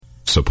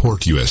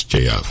Support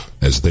USJF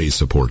as they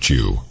support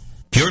you.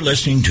 You're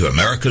listening to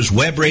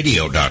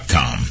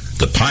AmericasWebRadio.com,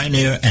 the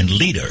pioneer and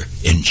leader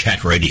in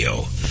chat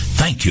radio.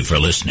 Thank you for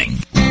listening.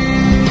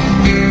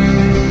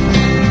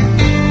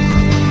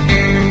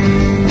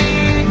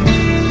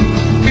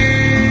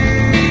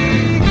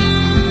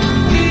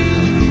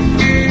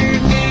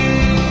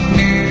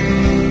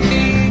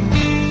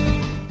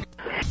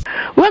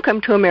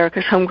 Welcome to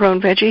America's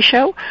Homegrown Veggie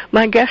Show.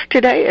 My guest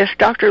today is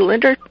Dr.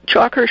 Linda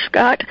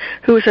Chalker-Scott,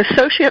 who is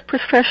Associate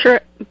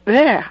Professor,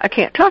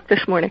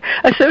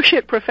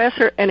 Associate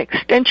Professor and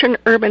Extension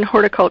Urban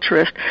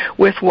Horticulturist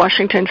with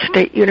Washington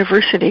State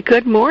University.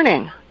 Good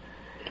morning.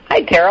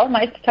 Hi, Carol.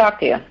 Nice to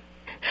talk to you.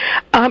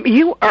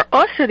 You are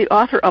also the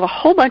author of a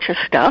whole bunch of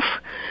stuff,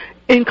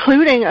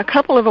 including a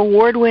couple of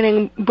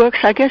award-winning books.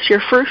 I guess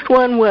your first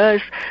one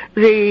was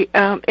The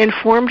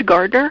Informed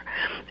Gardener,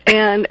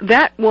 and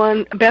that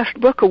won Best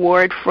Book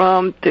Award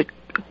from the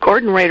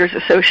Garden Writers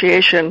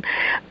Association,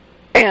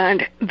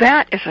 and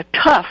that is a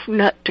tough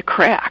nut to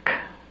crack.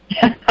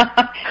 So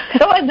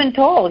I've been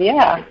told,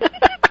 yeah.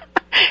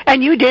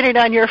 And you did it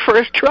on your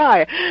first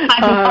try.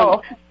 I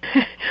know.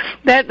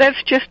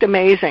 That's just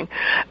amazing.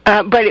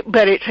 But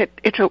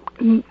it's a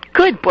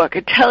good book.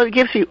 It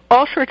gives you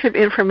all sorts of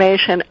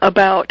information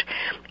about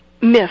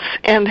myths,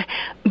 and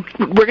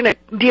we're going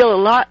to deal a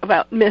lot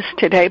about myths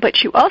today,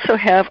 but you also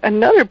have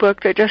another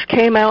book that just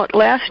came out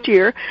last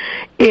year.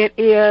 It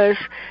is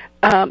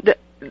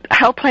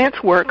How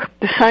Plants Work,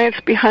 the Science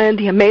Behind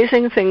the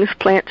Amazing Things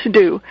Plants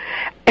Do,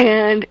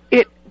 and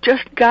it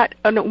just got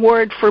an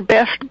award for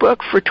Best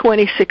Book for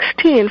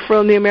 2016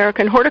 from the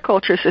American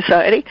Horticulture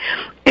Society,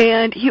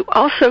 and you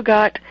also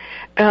got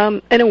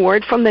an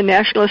award from the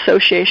National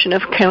Association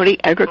of County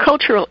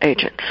Agricultural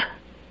Agents.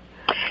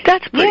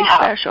 That's pretty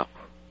special.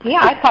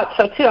 Yeah, I thought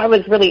so too. I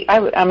was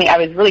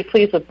really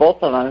pleased with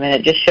both of them, and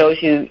it just shows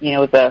you,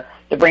 the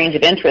range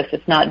of interest.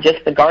 It's not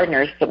just the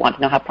gardeners that want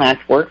to know how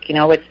plants work.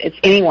 It's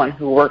anyone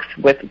who works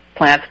with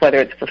plants, whether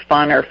it's for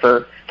fun or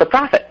for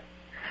profit.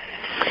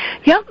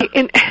 Yeah,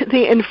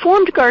 the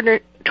Informed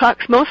Gardener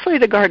talks mostly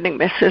the gardening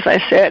myths, as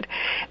I said,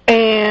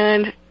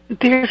 and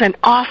there's an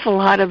awful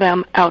lot of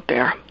them out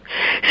there.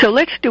 So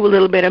let's do a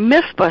little bit of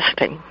myth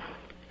busting.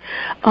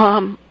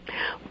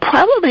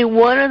 Probably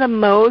one of the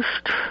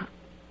most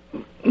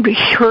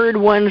heard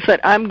ones that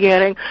I'm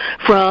getting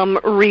from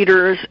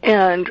readers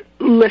and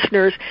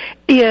listeners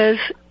is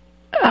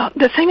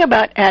the thing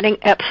about adding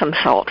Epsom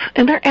salts.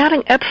 And they're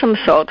adding Epsom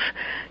salts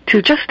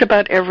to just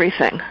about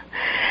everything.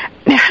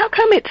 Now, how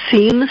come it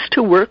seems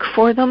to work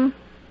for them?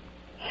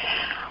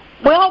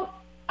 Well,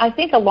 I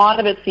think a lot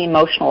of it's the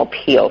emotional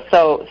appeal.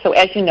 So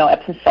as you know,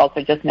 Epsom salts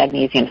are just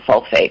magnesium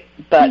sulfate.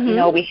 But,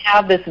 we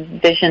have this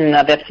vision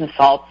of Epsom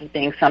salts as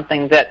being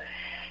something that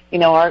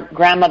our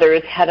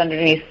grandmothers had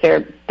underneath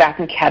their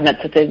bathroom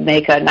cabinets that they'd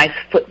make a nice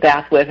foot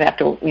bath with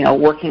after,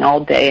 working all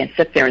day and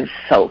sit there and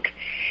soak.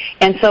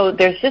 And so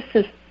there's this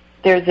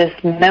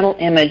mental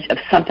image of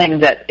something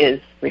that is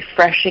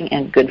refreshing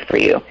and good for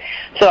you.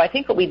 So I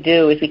think what we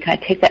do is we kind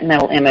of take that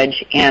mental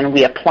image and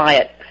we apply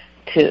it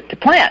to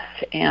plants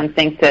and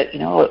think that,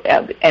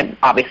 and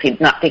obviously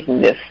not thinking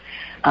this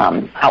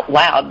out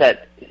loud,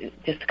 but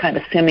just kind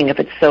of assuming if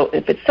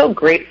it's so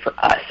great for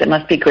us, it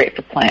must be great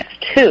for plants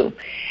too.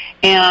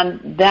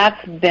 And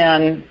that's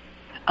been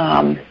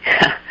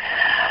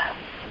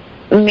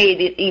made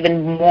it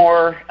even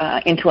more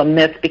into a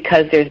myth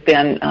because there's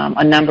been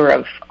a number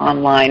of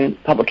online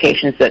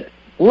publications that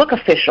look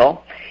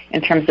official in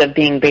terms of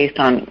being based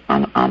on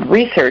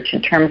research,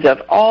 in terms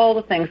of all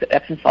the things that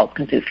Epsom salts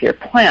can do for your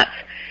plants.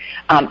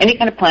 Any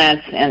kind of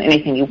plants and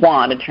anything you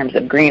want in terms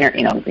of greener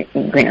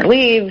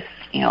leaves,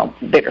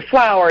 bigger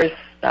flowers,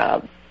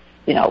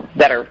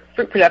 better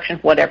fruit production,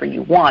 whatever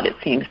you want, it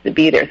seems to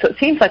be there. So it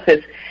seems like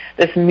this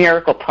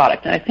miracle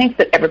product, and I think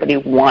that everybody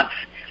wants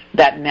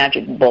that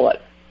magic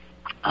bullet.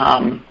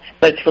 But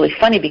it's really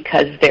funny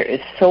because there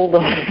is so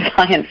little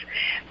science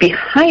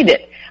behind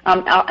it.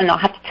 And I'll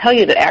have to tell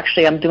you that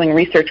actually I'm doing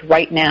research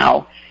right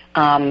now,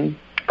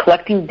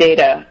 collecting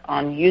data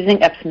on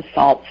using Epsom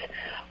salts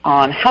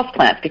on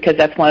houseplants, because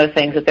that's one of the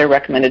things that they're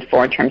recommended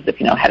for in terms of,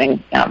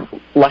 having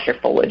lusher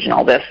foliage and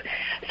all this.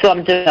 So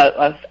I'm doing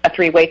a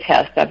three-way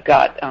test. I've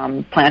got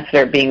plants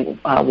that are being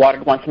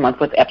watered once a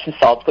month with Epsom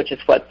salts, which is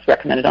what's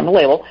recommended on the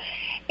label,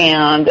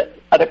 and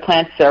other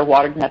plants that are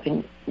watered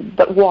nothing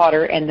but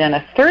water, and then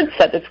a third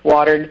set that's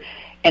watered,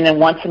 and then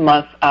once a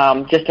month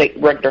just a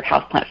regular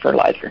houseplant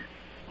fertilizer.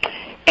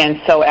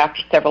 And so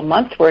after several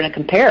months, we're going to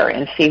compare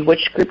and see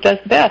which group does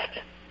the best.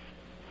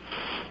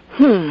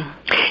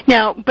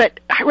 Now, but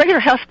regular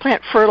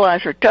houseplant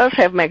fertilizer does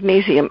have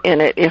magnesium in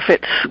it if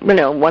it's,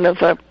 one of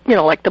the,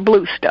 like the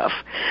blue stuff.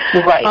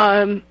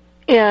 Right.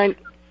 And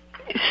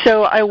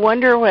so I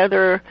wonder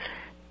whether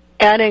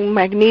adding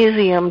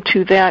magnesium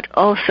to that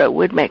also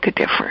would make a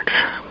difference.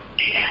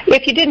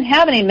 If you didn't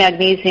have any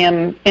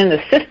magnesium in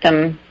the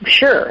system,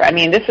 sure. I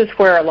mean, this is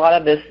where a lot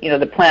of this,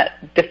 the plant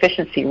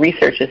deficiency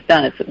research is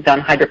done. It's done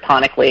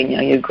hydroponically.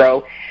 You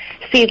grow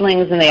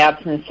seedlings in the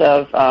absence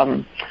of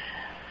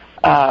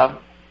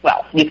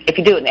if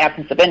you do it in the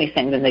absence of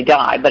anything, then they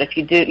die. But if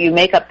you do, you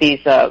make up these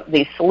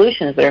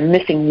solutions that are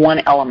missing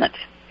one element,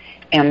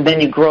 and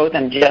then you grow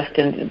them just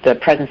in the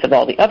presence of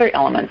all the other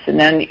elements, and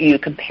then you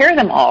compare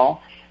them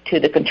all to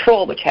the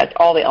control, which has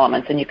all the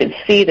elements, and you can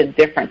see the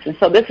difference. And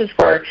so this is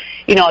where,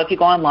 if you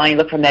go online, you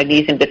look for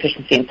magnesium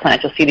deficiency in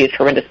plants, you'll see these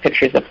horrendous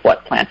pictures of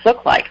what plants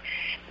look like.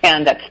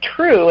 And that's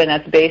true, and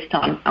that's based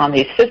on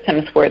these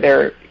systems where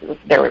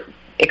they're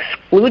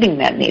excluding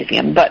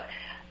magnesium. But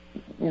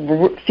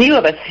few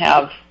of us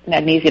have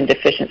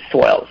magnesium-deficient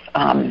soils.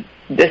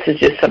 This is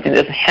just something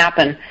that doesn't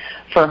happen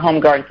for home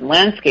gardens and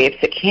landscapes.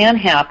 It can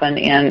happen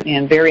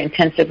in very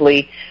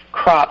intensively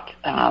cropped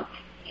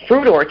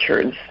fruit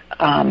orchards,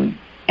 and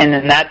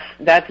then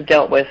that's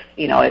dealt with,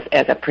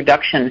 as a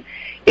production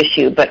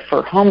issue. But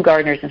for home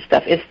gardeners and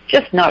stuff, it's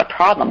just not a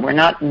problem. We're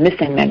not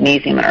missing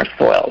magnesium in our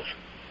soils.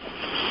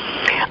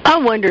 I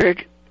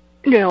wondered,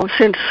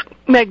 since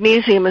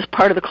magnesium is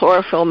part of the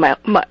chlorophyll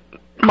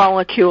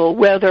molecule,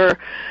 whether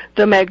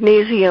the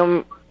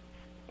magnesium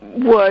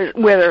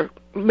whether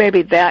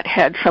maybe that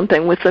had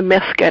something with the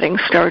myth getting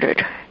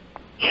started.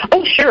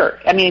 Oh, sure.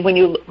 I mean, when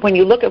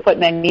you look at what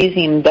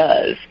magnesium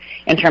does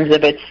in terms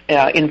of its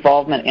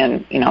involvement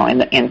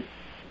in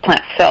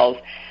plant cells,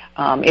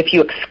 if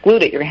you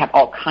exclude it, you're going to have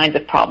all kinds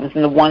of problems.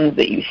 And the one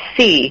that you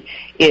see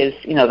is,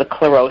 the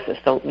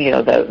chlorosis,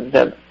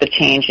 the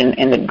change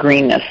in the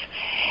greenness.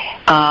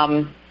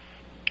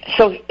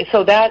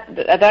 So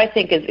that I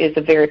think is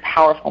a very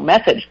powerful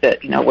message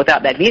that,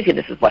 without magnesium,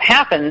 this is what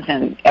happens,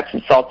 and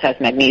Epsom salts has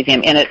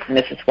magnesium in it, and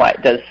this is why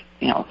it does,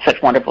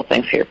 such wonderful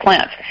things for your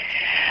plants.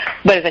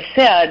 But as I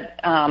said,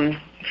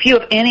 few,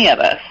 if any of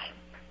us,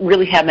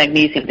 really have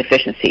magnesium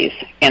deficiencies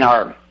in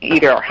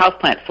either our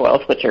houseplant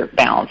soils, which are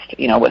balanced,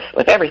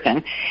 with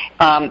everything,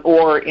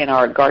 or in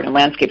our garden and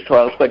landscape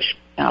soils, which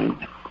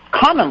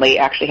commonly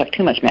actually have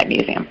too much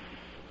magnesium.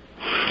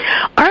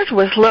 Ours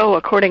was low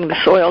according to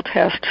soil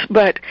tests,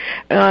 but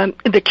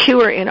the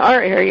cure in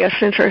our area,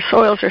 since our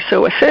soils are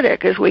so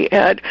acidic, is we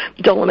add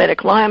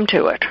dolomitic lime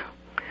to it,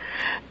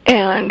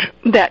 and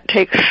that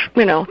takes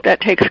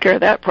care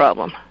of that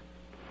problem.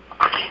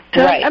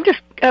 So right.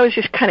 I was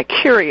just kind of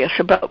curious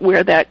about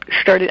where that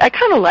started. I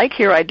kind of like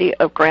your idea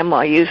of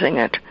Grandma using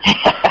it,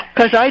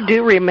 because I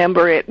do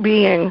remember it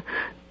being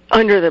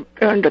under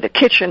the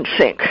kitchen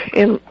sink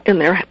in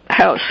their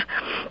house.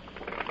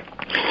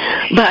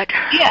 But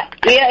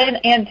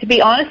and to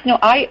be honest,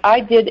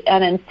 I did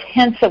an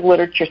intensive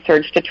literature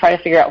search to try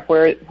to figure out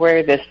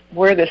where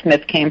this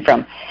myth came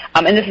from,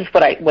 and this is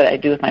what I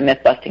do with my myth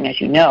busting, as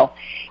you know.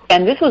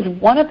 And this was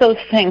one of those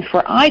things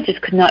where I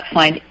just could not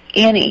find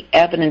any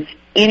evidence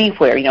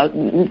anywhere,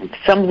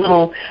 some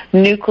little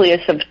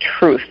nucleus of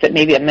truth that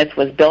maybe a myth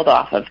was built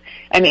off of.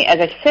 I mean, as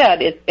I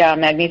said,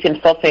 magnesium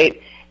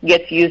sulfate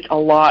gets used a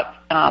lot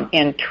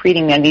in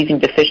treating magnesium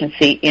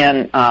deficiency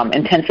in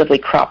intensively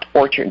cropped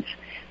orchards.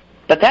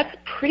 But that's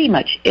pretty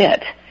much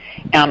it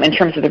in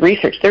terms of the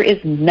research. There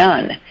is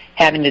none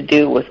having to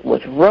do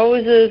with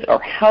roses or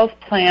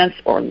houseplants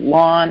or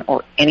lawn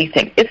or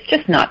anything. It's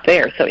just not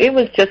there. So it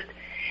was just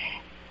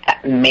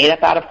made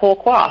up out of whole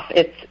cloth.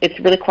 It's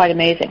really quite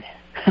amazing.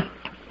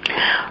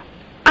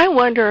 I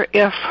wonder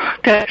if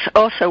that's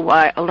also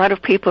why a lot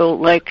of people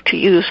like to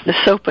use the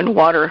soap and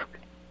water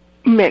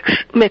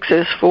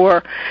mixes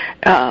for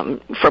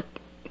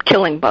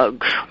killing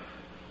bugs.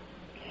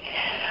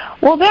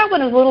 Well, that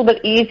one is a little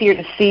bit easier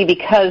to see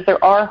because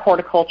there are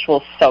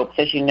horticultural soaps,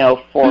 as you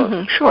know,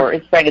 for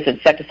spraying as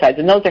insecticides,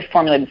 and those are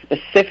formulated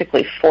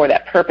specifically for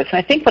that purpose. And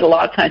I think what a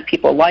lot of times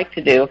people like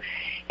to do,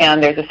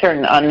 and there's a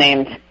certain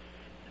unnamed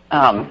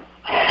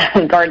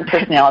garden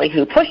personality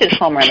who pushes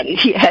home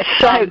remedies. Yes,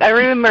 I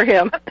remember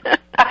him.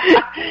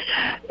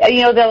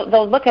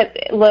 They'll look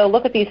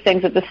at these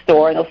things at the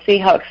store and they'll see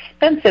how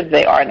expensive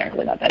they are, and they're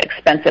really not that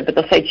expensive. But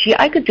they'll say, "Gee,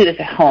 I could do this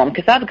at home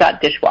because I've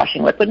got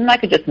dishwashing liquid, and I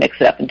could just mix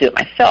it up and do it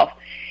myself."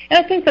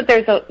 And I think that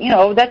there's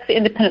that's the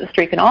independent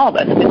streak in all of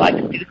us. We like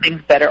to do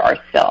things better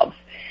ourselves.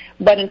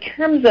 But in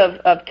terms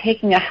of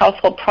taking a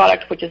household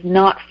product which is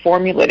not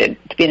formulated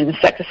to be an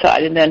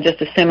insecticide and then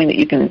just assuming that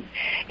you can,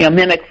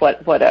 mimic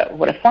what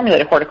a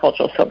formulated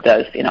horticultural soap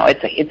does,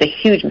 it's a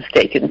huge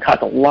mistake. It can cause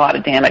a lot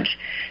of damage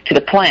to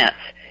the plants,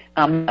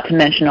 not to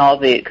mention all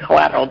the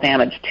collateral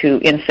damage to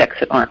insects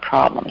that aren't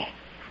problems.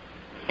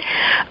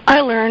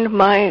 I learned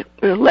my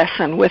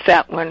lesson with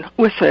that one,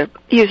 with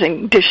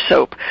using dish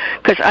soap,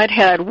 because I'd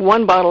had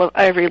one bottle of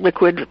ivory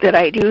liquid that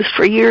I'd used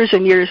for years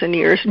and years and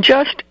years,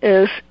 just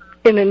as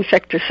an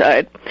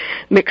insecticide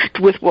mixed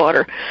with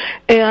water.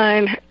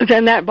 And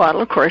then that bottle,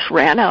 of course,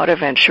 ran out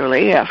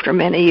eventually after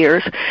many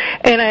years.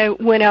 And I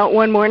went out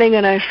one morning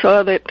and I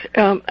saw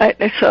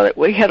that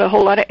we had a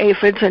whole lot of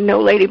aphids and no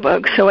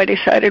ladybugs. So I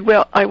decided,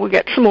 well, I will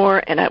get some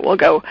more and I will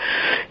go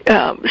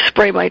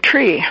spray my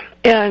tree.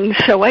 And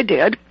so I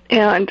did.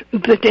 And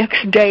the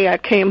next day I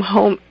came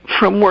home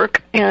from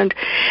work, and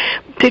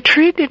the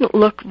tree didn't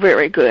look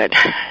very good.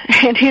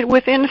 And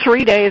within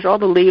 3 days, all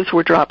the leaves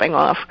were dropping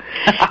off.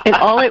 And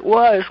all it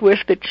was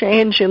the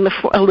change in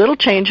a little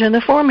change in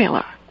the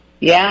formula.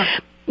 Yeah.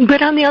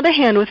 But on the other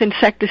hand, with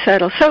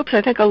insecticidal soaps,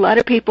 I think a lot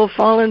of people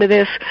fall into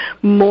this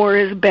more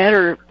is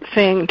better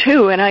thing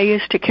too. And I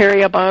used to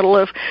carry a bottle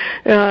of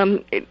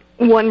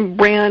one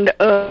brand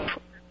of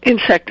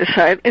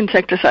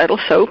insecticidal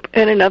soap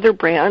and another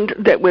brand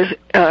that was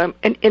an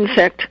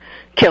insect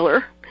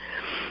killer,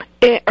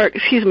 a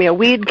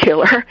weed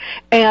killer.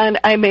 And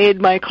I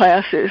made my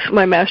classes,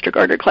 my Master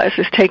Gardener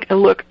classes, take a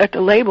look at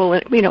the label,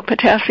 and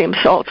potassium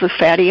salts with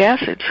fatty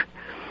acids.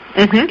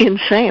 Mm-hmm.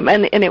 Insane.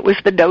 And it was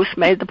the dose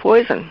made the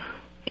poison.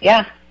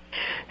 Yeah.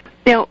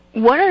 Now,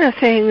 one of the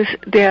things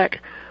that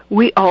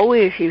we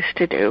always used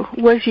to do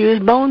was use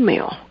bone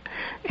meal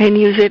and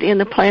use it in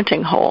the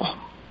planting hole.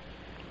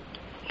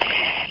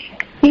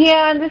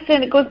 Yeah, and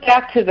it goes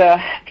back to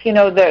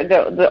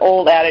the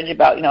old adage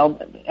about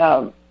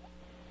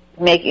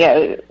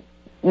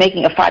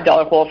making a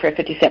 $5 hole for a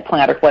 50-cent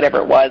plant or whatever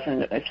it was,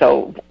 and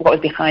so what was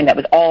behind that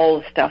was all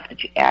the stuff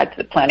that you add to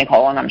the planting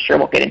hole, and I'm sure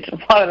we'll get into a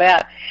lot of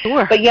that.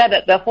 Sure. But yeah,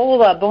 the whole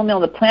bone meal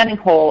in the planting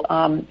hole,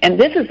 and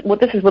this is one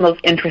of those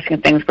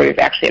interesting things where there's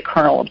actually a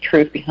kernel of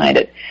truth behind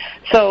it.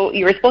 So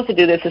you were supposed to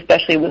do this,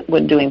 especially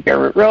when doing bare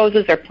root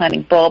roses or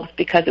planting bulbs,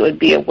 because it would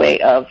be a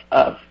way of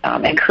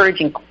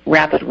encouraging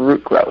rapid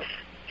root growth.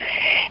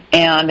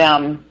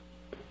 And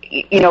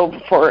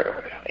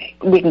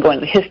we can go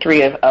into the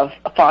history of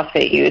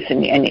phosphate use,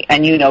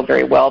 and you know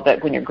very well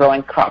that when you're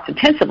growing crops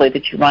intensively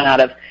that you run out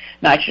of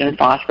nitrogen,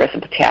 phosphorus,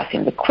 and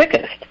potassium the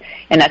quickest,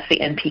 and that's the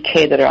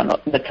NPK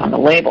that's on the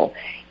label.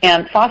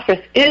 And phosphorus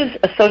is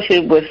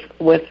associated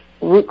with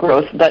root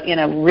growth, but in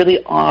a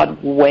really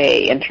odd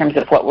way in terms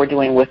of what we're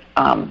doing with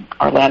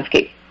our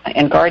landscape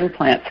and garden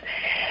plants.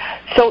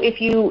 So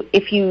if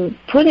you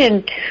put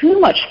in too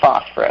much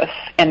phosphorus,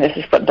 and this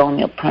is what bone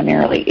meal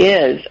primarily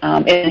is,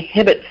 it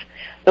inhibits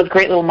those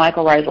great little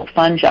mycorrhizal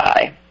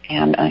fungi,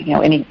 and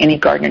any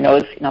gardener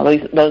knows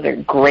those are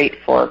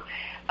great for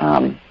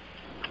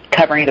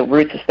covering the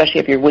roots,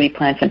 especially if you're woody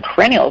plants and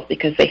perennials,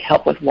 because they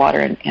help with water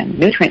and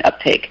nutrient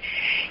uptake.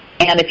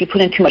 And if you put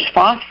in too much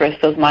phosphorus,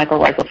 those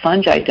mycorrhizal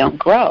fungi don't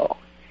grow.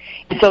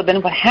 And so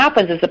then what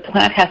happens is the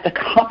plant has to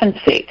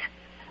compensate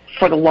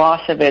for the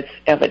loss of its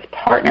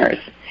partners,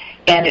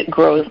 and it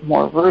grows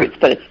more roots,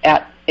 but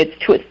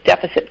it's to its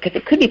deficit, because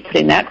it could be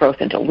putting that growth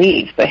into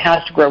leaves, but it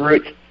has to grow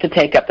roots to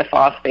take up the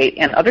phosphate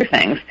and other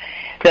things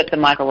that the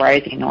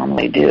mycorrhizae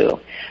normally do.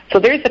 So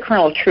there's the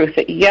kernel of truth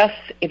that, yes,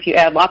 if you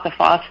add lots of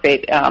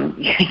phosphate,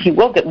 you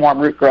will get more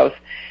root growth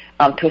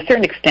to a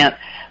certain extent,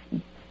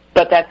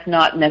 but that's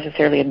not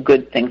necessarily a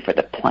good thing for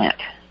the plant.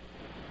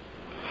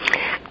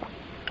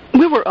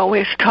 We were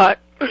always taught,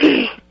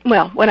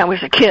 well, when I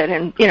was a kid,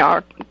 and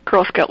our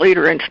Girl Scout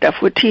leader and stuff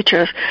would teach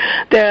us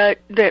that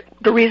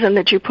the reason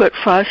that you put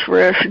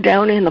phosphorus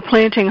down in the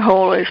planting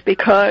hole is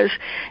because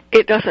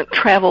it doesn't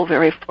travel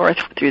very far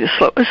through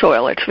the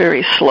soil. It's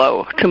very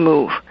slow to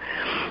move.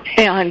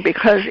 And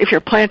because if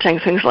you're planting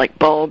things like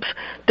bulbs,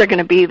 they're going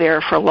to be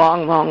there for a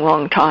long, long,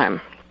 long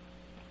time.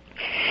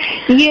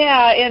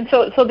 Yeah, and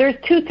so there's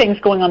two things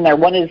going on there.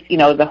 One is,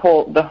 the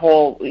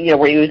whole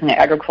we're using an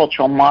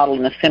agricultural model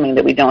and assuming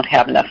that we don't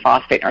have enough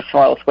phosphate in our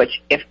soils, which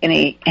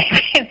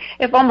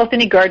if almost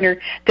any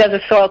gardener does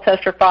a soil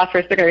test for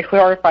phosphorus, they're going to be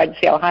horrified to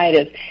see how high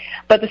it is.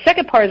 But the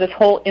second part is this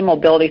whole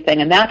immobility thing,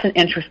 and that's an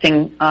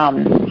interesting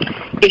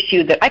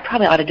issue that I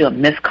probably ought to do a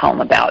miss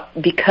column about,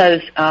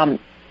 because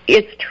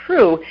it's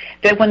true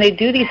that when they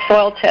do these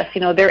soil tests,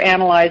 they're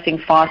analyzing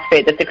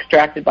phosphate that's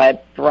extracted by a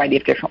variety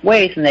of different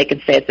ways, and they can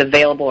say it's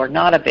available or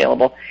not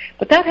available.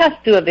 But that has to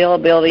do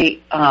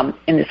availability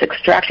in this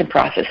extraction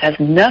process has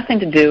nothing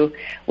to do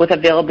with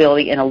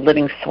availability in a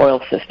living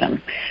soil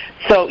system.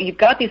 So you've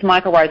got these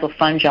mycorrhizal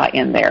fungi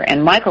in there,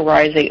 and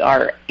mycorrhizae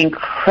are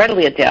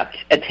incredibly adept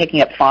at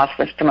taking up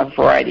phosphorus from a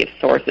variety of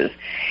sources.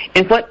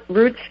 And what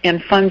roots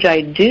and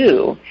fungi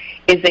do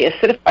is they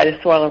acidify the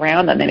soil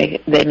around them.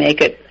 They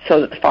make it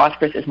so that the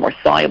phosphorus is more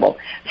soluble.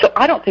 So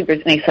I don't think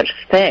there's any such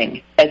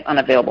thing as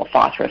unavailable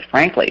phosphorus,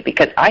 frankly,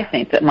 because I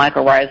think that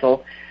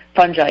mycorrhizal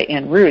fungi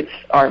and roots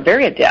are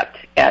very adept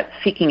at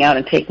seeking out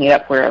and taking it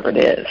up wherever it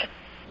is.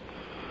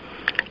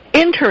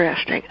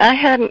 Interesting. I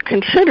hadn't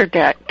considered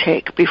that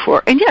take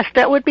before. And yes,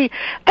 that would be,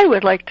 I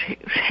would like to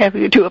have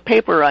you do a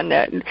paper on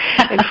that and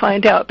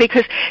find out,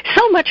 because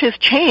so much has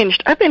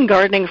changed. I've been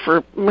gardening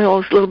for a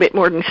little bit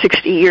more than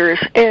 60 years,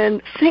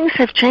 and things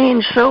have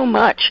changed so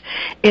much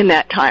in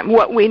that time.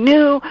 What we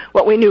knew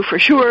for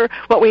sure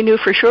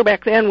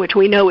back then, which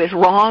we know is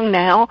wrong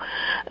now,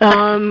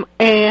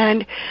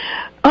 and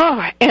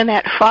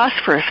that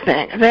phosphorus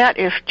thing, that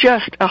is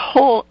just a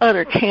whole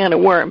other can of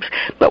worms.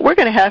 But we're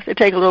going to have to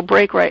take a little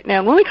break right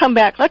now. When we come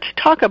back, let's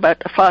talk about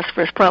the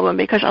phosphorus problem,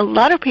 because a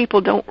lot of people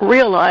don't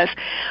realize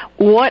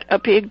what a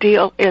big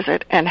deal is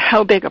it and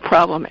how big a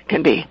problem it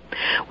can be.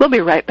 We'll be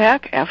right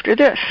back after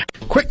this.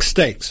 Quick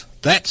Stakes.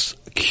 That's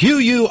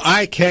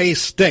QUIK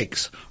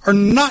stakes are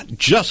not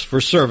just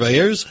for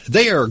surveyors.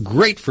 They are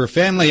great for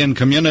family and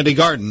community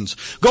gardens.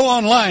 Go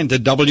online to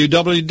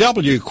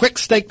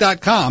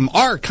www.quickstake.com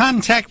or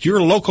contact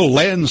your local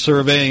land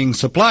surveying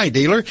supply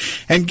dealer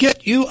and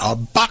get you a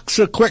box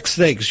of Quick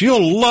Stakes.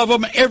 You'll love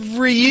them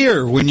every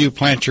year when you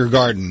plant your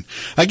garden.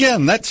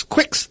 Again, that's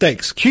Quick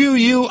Stakes,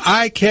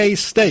 QUIK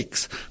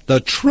stakes, the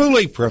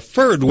truly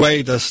preferred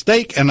way to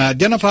stake and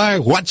identify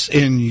what's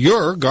in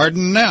your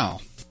garden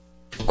now.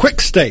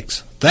 Quick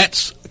Stakes,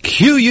 that's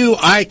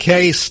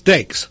QUIK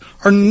stakes,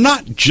 are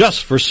not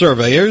just for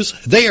surveyors.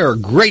 They are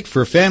great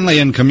for family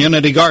and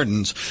community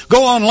gardens.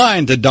 Go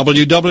online to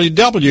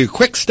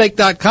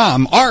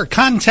www.quickstake.com or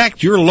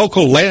contact your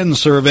local land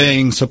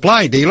surveying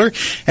supply dealer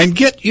and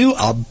get you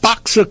a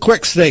box of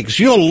Quick Stakes.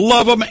 You'll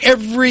love them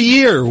every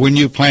year when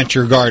you plant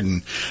your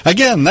garden.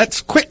 Again,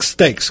 that's Quick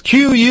Stakes,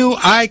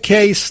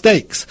 QUIK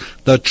stakes,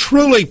 the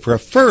truly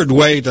preferred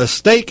way to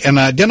stake and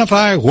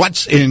identify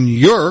what's in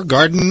your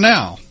garden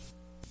now.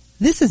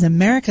 This is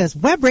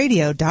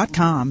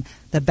America'sWebRadio.com,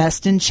 the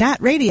best in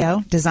chat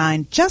radio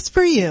designed just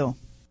for you.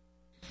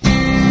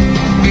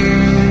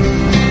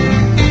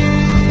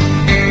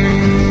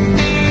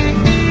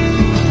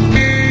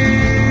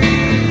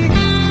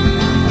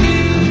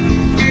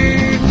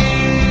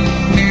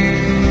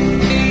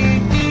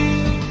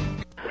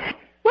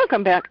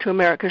 Welcome back to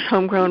America's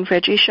Homegrown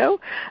Veggie Show.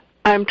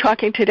 I'm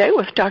talking today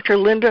with Dr.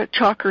 Linda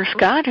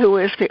Chalker-Scott, who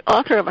is the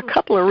author of a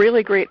couple of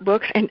really great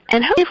books. And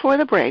before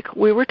the break,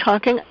 we were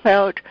talking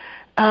about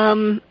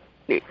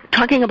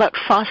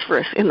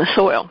phosphorus in the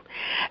soil.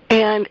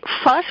 And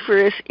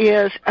phosphorus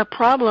is a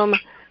problem.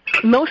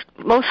 Most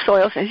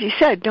soils, as you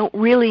said, don't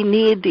really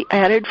need the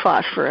added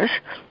phosphorus.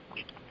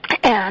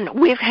 And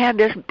we've had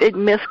this big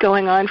myth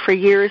going on for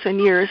years and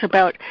years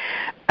about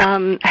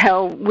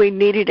how we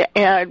needed to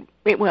add,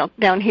 well,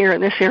 down here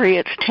in this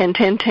area, it's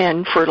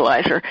 10-10-10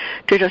 fertilizer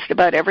to just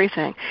about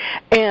everything.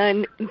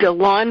 And the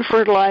lawn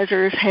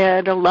fertilizers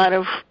had a lot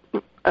of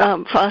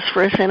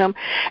phosphorus in them,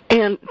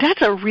 and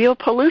that's a real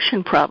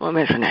pollution problem,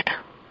 isn't it?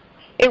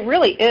 It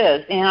really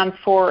is, and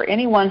for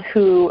anyone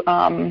who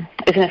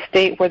is in a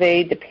state where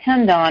they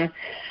depend on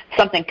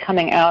something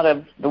coming out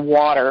of the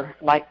water,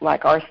 like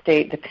our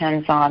state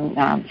depends on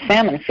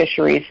salmon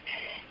fisheries,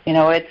 you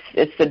know,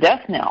 it's the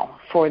death knell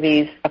for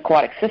these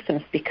aquatic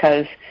systems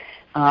because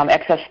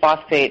excess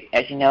phosphate,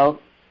 as you know,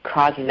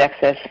 causes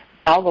excess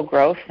algal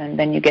growth, and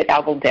then you get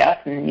algal death,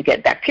 and then you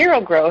get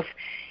bacterial growth,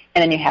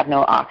 and then you have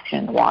no oxygen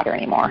in the water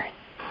anymore.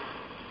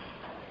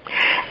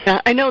 Now,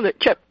 I know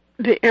that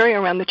the area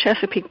around the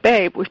Chesapeake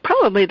Bay was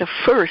probably the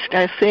first,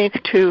 I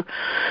think, to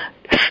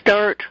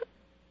start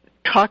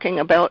talking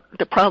about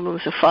the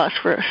problems of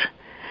phosphorus.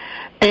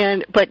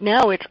 But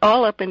now it's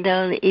all up and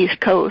down the East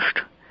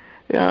Coast.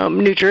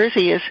 New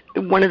Jersey is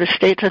one of the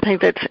states, I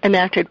think, that's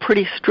enacted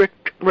pretty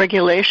strict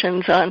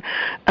regulations on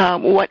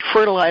what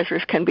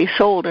fertilizers can be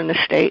sold in the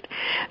state.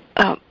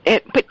 But,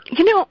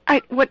 you know,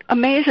 what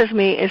amazes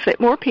me is that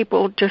more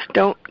people just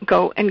don't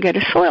go and get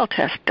a soil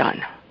test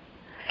done.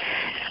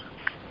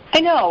 I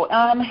know.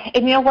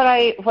 And, you know, what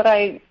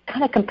I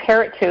kind of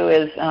compare it to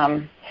is,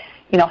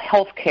 you know,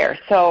 health care.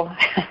 So,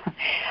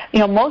 you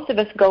know, most of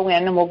us go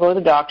in and we'll go to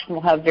the doctor and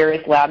we'll have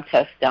various lab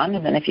tests done,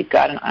 and then if you've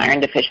got an iron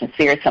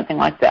deficiency or something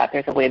like that,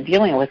 there's a way of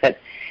dealing with it.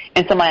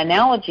 And so my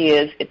analogy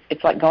is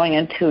it's like going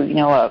into, you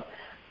know,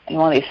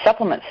 one of these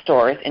supplement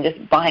stores and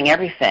just buying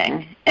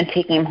everything and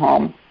taking them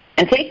home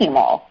and taking them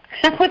all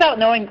without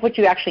knowing what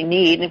you actually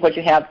need and what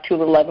you have too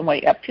little of and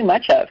what you have too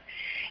much of.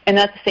 And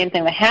that's the same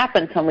thing that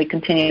happens when we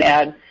continue to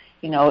add,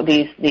 you know,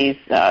 these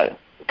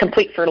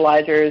complete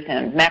fertilizers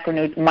and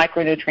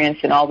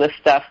micronutrients and all this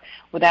stuff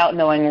without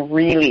knowing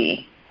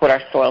really what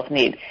our soils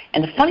need.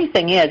 And the funny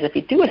thing is, if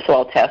you do a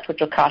soil test, which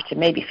will cost you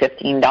maybe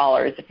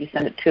 $15 if you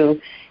send it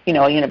to, you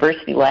know, a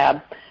university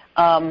lab,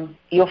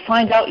 you'll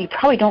find out you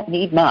probably don't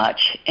need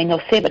much, and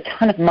you'll save a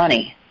ton of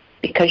money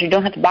because you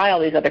don't have to buy all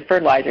these other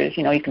fertilizers.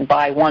 You know, you can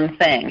buy one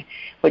thing,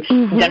 which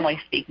generally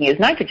speaking is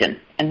nitrogen,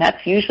 and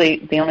that's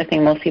usually the only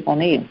thing most people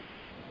need.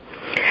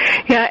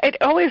 Yeah,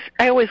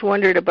 I always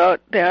wondered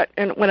about that,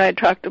 and when I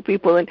talk to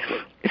people, and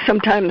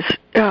sometimes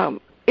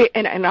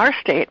in our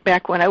state,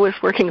 back when I was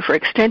working for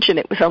Extension,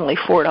 it was only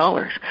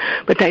 $4.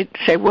 But they'd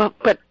say, well,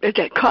 but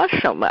it costs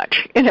so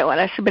much, you know.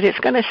 And I said, but it's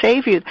going to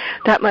save you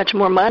that much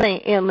more money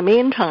in the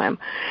meantime.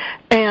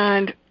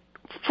 And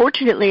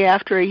fortunately,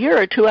 after a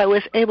year or two, I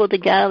was able to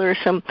gather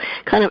some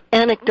kind of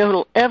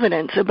anecdotal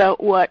evidence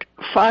about what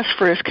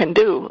phosphorus can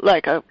do,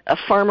 like a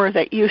farmer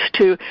that used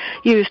to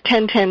use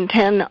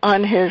 10-10-10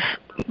 on his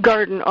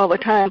garden all the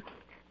time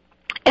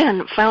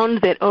and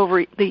found that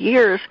over the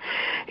years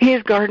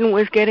his garden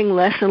was getting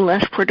less and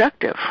less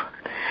productive.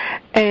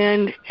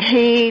 And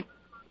he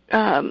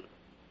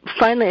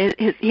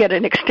finally, he had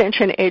an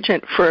extension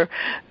agent for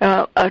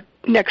a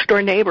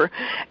next-door neighbor,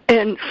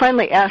 and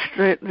finally asked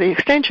the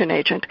extension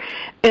agent,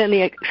 and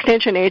the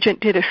extension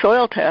agent did a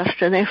soil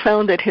test, and they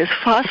found that his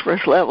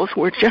phosphorus levels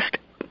were just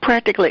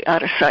practically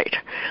out of sight.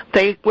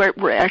 They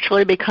were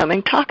actually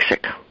becoming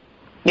toxic.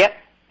 Yep.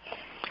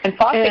 And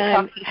phosphate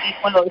toxicity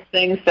is one of those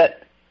things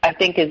that I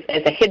think is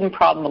a hidden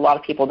problem a lot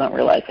of people don't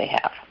realize they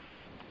have.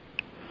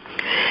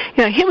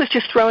 Yeah, he was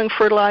just throwing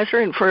fertilizer,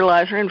 and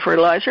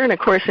of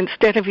course,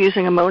 instead of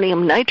using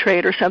ammonium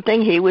nitrate or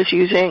something, he was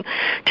using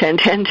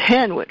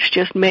 10-10-10, which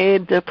just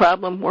made the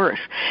problem worse.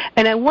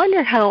 And I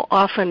wonder how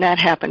often that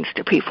happens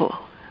to people.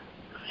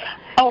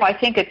 Oh, I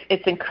think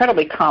it's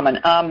incredibly common.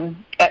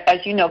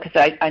 As you know,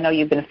 because I know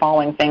you've been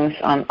following things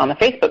on the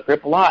Facebook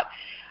group a lot,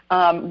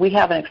 we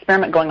have an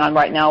experiment going on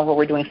right now where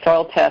we're doing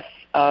soil tests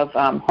of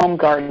home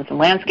gardens and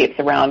landscapes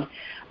around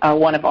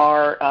one of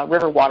our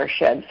river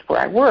watersheds where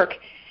I work.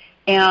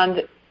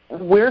 And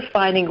we're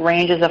finding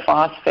ranges of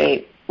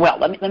phosphate. Well,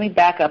 let me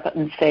back up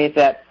and say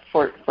that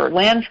for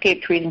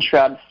landscape trees and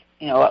shrubs,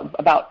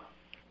 about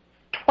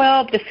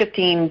 12 to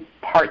 15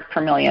 parts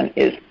per million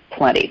is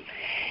plenty.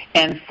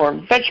 And for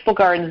vegetable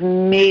gardens,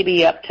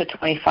 maybe up to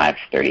 25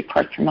 to 30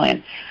 parts per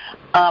million.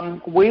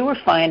 We were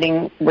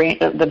finding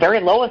the very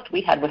lowest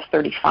we had was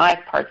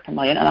 35 parts per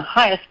million, and the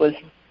highest was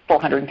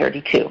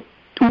 432.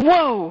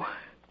 Whoa!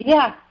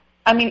 Yeah,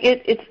 I mean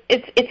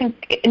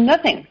it's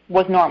nothing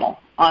was normal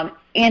on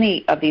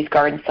any of these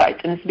garden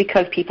sites, and it's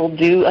because people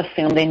do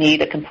assume they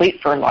need a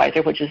complete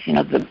fertilizer, which is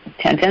the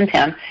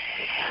 10-10-10,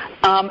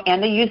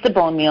 and they use the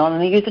bone meal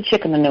and they use the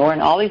chicken manure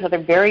and all these other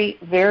very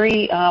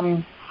very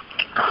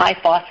high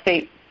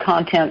phosphate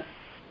content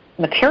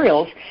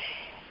materials,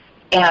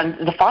 and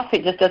the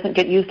phosphate just doesn't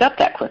get used up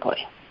that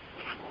quickly.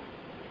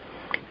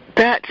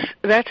 That's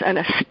an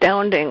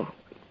astounding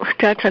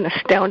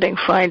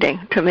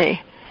finding to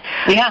me.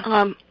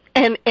 Yeah.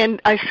 And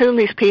I assume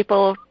these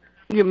people,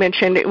 you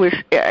mentioned it was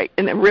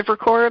in the river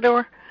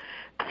corridor,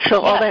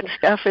 so all that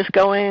stuff is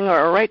going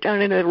or right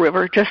down into the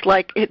river, just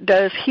like it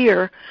does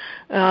here.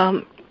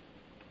 And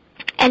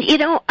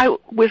I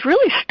was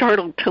really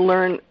startled to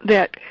learn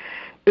that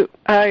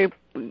I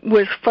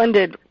was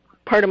funded,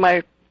 part of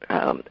my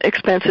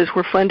expenses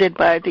were funded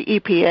by the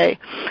EPA,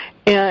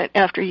 and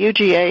after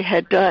UGA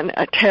had done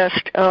a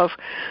test of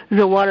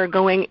the water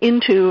going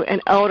into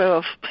and out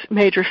of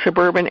major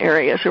suburban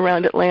areas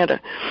around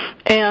Atlanta.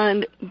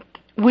 And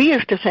we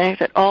used to think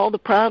that all the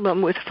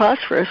problem with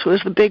phosphorus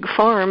was the big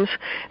farms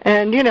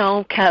and,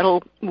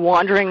 cattle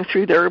wandering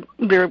through their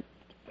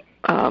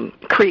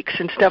creeks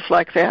and stuff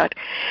like that.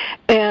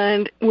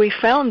 And we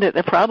found that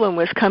the problem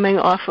was coming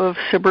off of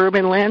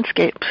suburban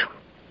landscapes.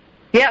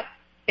 Yep.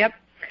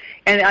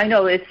 And I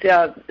know it's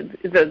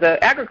the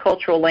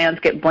agricultural lands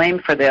get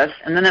blamed for this,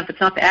 and then if it's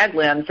not the ag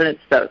lands, then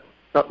it's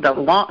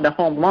the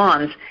home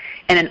lawns.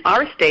 And in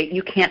our state,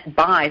 you can't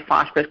buy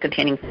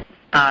phosphorus-containing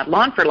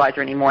lawn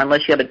fertilizer anymore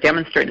unless you have a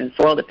demonstrated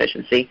soil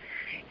deficiency.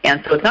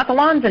 And so it's not the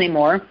lawns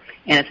anymore,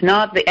 and it's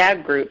not the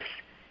ag groups.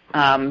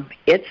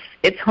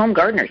 It's home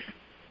gardeners.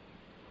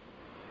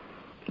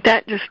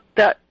 That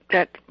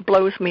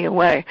blows me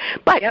away.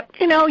 But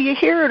you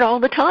hear it all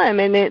the time,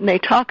 and they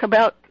talk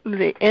about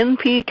the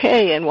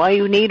NPK and why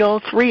you need all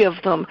three of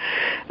them.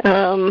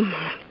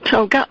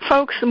 So,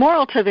 folks, the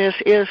moral to this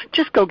is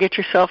just go get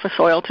yourself a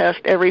soil test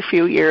every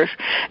few years.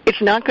 It's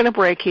not going to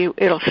break you.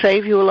 It'll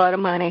save you a lot of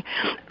money.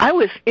 I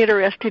was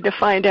interested to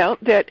find out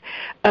that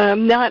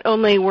not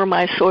only were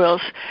my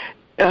soils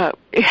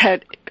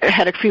had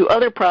a few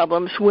other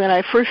problems when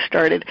I first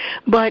started,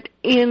 but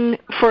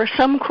for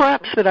some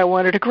crops that I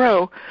wanted to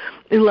grow,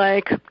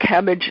 like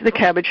cabbage, the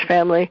cabbage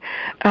family,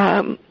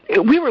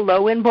 we were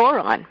low in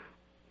boron.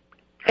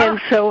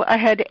 And so I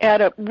had to add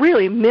a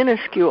really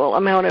minuscule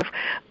amount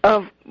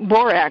of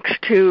borax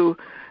to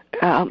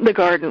the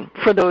garden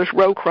for those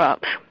row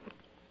crops.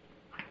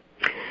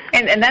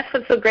 And that's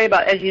what's so great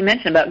about, as you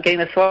mentioned, about getting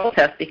the soil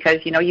test, because,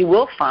 you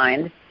will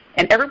find,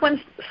 and everyone's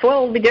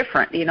soil will be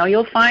different.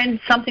 You'll find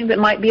something that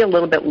might be a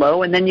little bit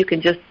low, and then you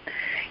can just,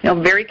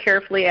 very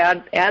carefully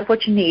add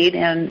what you need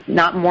and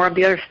not more of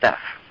the other stuff.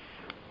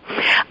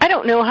 I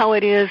don't know how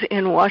it is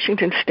in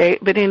Washington State,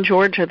 but in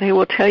Georgia they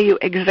will tell you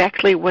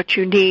exactly what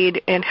you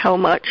need and how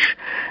much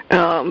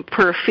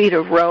per feet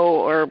of row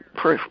or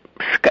per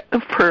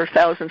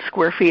 1,000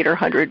 square feet or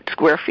 100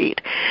 square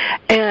feet.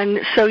 And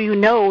so you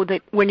know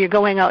that when you're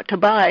going out to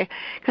buy,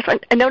 because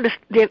I noticed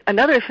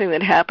another thing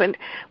that happened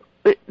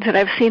that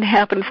I've seen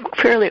happen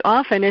fairly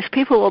often is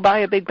people will buy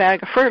a big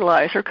bag of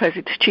fertilizer because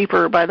it's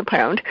cheaper by the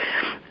pound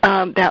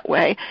that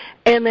way,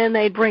 and then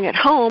they'd bring it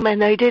home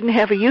and they didn't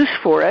have a use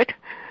for it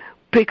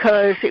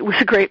because it was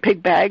a great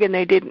big bag and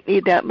they didn't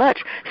need that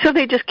much, so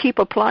they just keep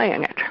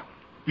applying it.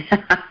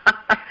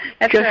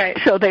 That's just right.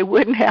 So they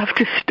wouldn't have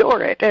to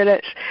store it,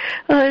 and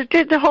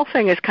the whole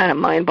thing is kind of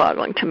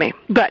mind-boggling to me.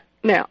 But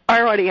now,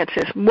 our audience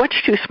is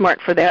much too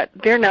smart for that.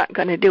 They're not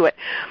going to do it.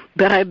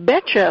 But I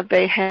bet you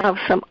they have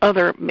some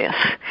other myths.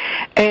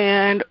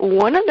 And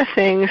one of the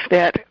things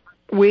that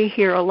we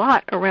hear a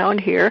lot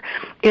around here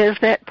is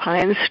that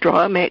pine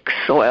straw makes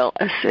soil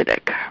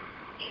acidic.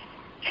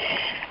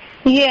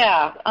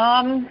 Yeah,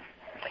 and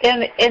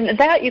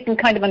that you can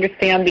kind of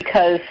understand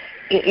because,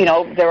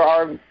 there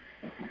are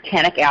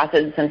tannic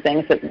acids and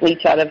things that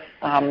leach out of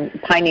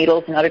pine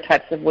needles and other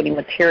types of woody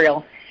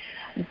material.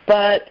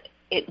 But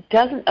it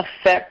doesn't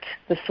affect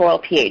the soil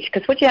pH,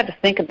 because what you have to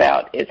think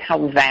about is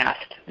how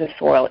vast the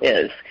soil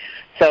is.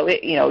 So,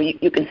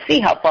 you can see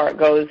how far it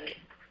goes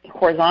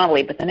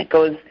horizontally, but then it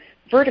goes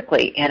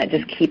vertically, and it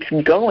just keeps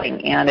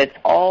going, and it's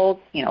all,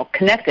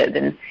 connected.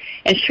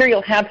 And sure,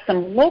 you'll have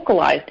some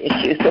localized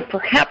issues, so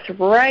perhaps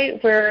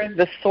right where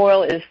the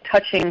soil is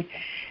touching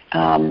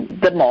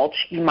the mulch,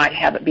 you might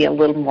have it be a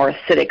little more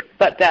acidic,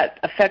 but that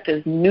effect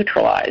is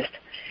neutralized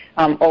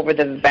over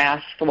the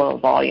vast soil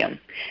volume.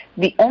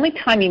 The only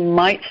time you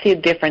might see a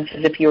difference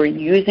is if you're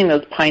using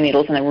those pine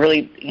needles in a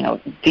really,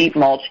 deep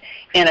mulch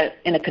in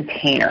a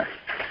container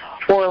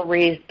or a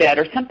raised bed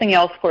or something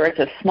else where it's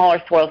a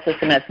smaller soil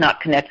system and it's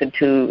not connected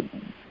to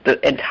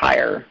the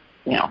entire,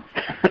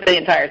 the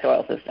entire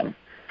soil system.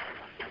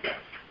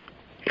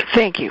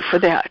 Thank you for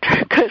that,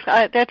 because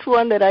that's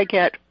one that I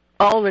get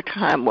all the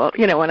time. Well,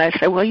 when I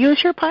say, well,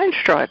 use your pine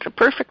straw, it's a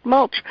perfect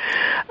mulch.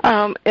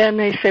 And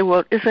they say,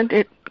 well, isn't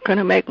it going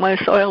to make my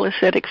soil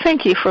acidic?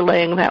 Thank you for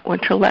laying that one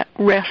to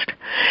rest.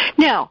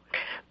 Now,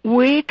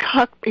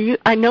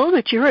 I know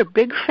that you're a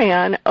big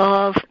fan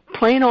of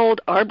plain old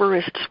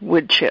arborist's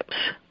wood chips,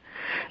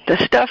 the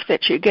stuff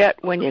that you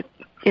get when you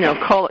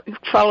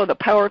follow the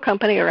power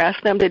company or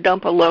ask them to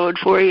dump a load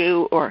for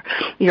you, or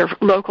your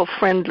local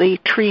friendly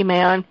tree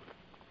man.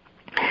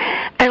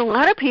 And a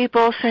lot of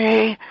people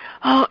say,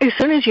 oh, as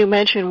soon as you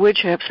mention wood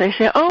chips, they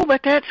say, oh,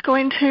 but that's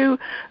going to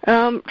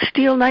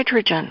steal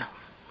nitrogen.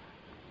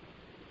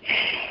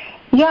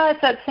 Yeah,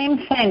 it's that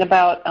same thing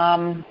about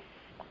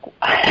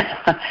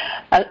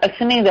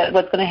assuming that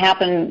what's going to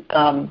happen,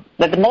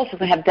 that the mulch is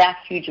going to have that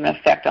huge of an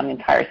effect on the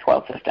entire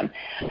soil system.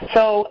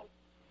 So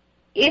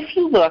if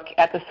you look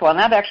at the soil,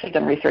 and I've actually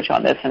done research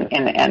on this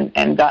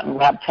and gotten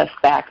lab tests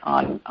back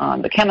on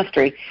the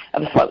chemistry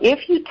of the soil.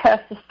 If you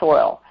test the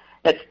soil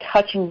that's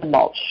touching the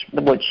mulch,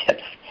 the wood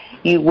chips,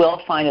 you will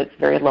find it's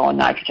very low in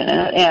nitrogen.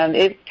 And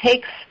it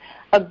takes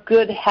a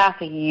good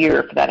half a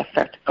year for that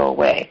effect to go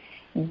away.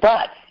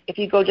 But if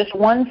you go just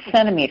 1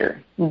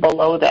 centimeter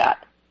below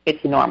that,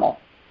 it's normal.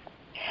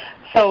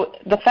 So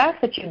the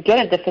fact that you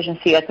get a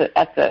deficiency at the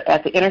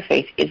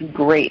interface is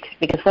great,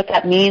 because what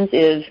that means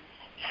is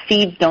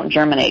seeds don't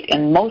germinate.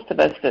 And most of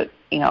us that,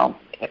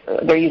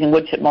 they're using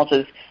wood chip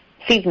mulches,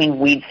 seeds mean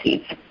weed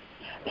seeds.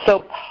 So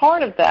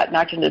part of that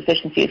nitrogen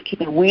deficiency is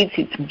keeping weed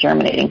seeds from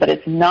germinating, but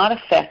it's not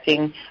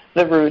affecting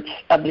the roots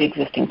of the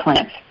existing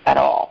plants at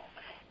all.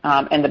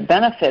 And the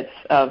benefits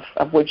of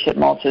wood chip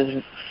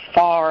mulches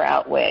far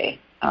outweigh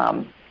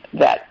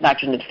that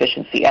nitrogen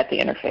deficiency at the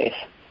interface.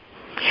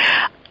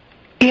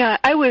 Yeah,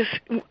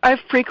 I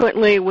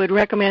frequently would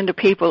recommend to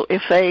people,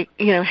 if they,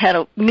 had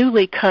a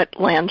newly cut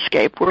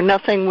landscape where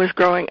nothing was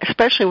growing,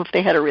 especially if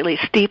they had a really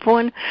steep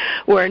one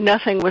where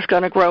nothing was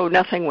going to grow,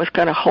 nothing was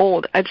going to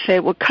hold, I'd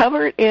say, well,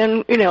 cover it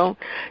in,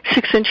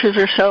 6 inches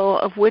or so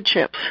of wood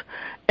chips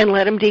and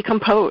let them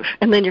decompose,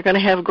 and then you're going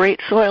to have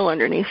great soil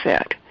underneath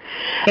that.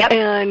 Yep.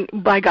 And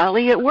by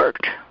golly, it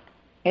worked.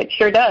 It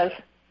sure does.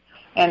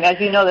 And as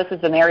you know, this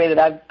is an area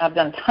that I've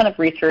done a ton of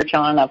research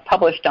on, I've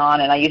published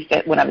on, and I used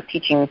to, when I was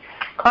teaching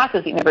classes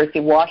at the University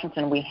of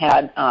Washington, we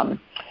had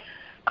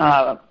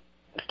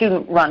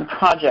student-run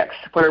projects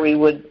where we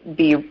would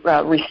be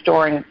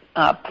restoring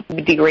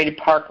degraded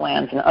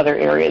parklands and other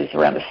areas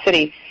around the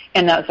city,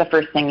 and that was the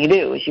first thing you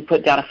do, is you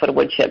put down a foot of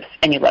wood chips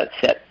and you let it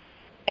sit.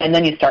 And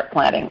then you start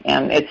planting.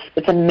 And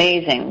it's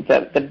amazing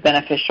the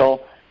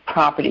beneficial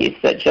properties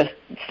that just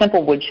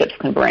simple wood chips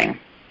can bring.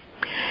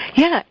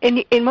 Yeah,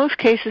 and in most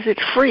cases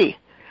it's free.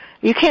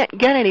 You can't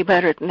get any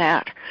better than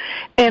that.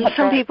 And That's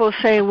some right. people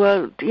say,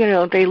 well,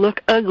 they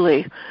look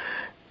ugly.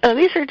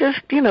 These are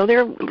just,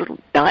 they're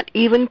not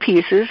even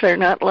pieces. They're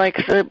not like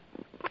the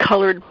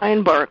colored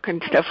pine bark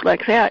and stuff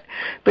like that.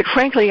 But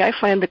frankly, I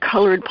find the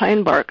colored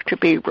pine bark to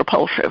be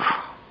repulsive.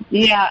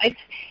 Yeah,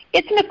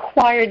 it's an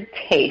acquired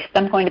taste.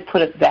 I'm going to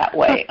put it that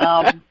way.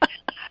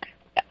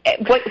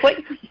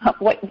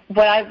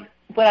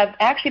 What I've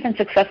actually been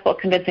successful at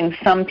convincing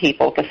some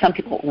people, because some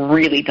people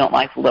really don't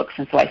like the looks,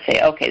 and so I say,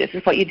 okay, this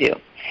is what you do,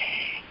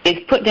 is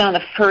put down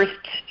the first,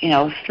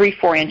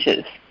 3-4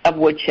 inches of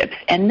wood chips,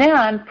 and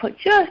then put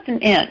just an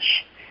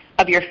inch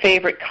of your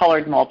favorite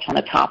colored mulch on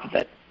the top of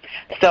it.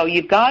 So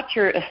you've got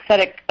your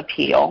aesthetic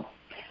appeal,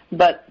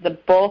 but the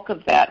bulk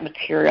of that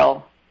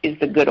material is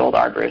the good old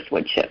arborist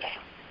wood chips.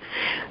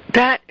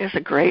 That is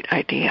a great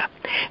idea.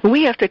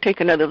 We have to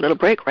take another little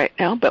break right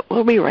now, but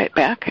we'll be right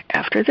back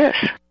after this.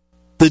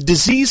 The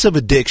disease of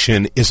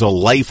addiction is a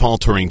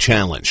life-altering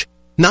challenge,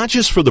 not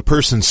just for the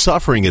person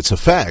suffering its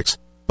effects,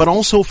 but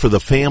also for the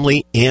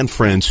family and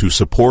friends who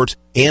support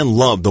and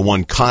love the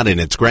one caught in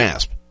its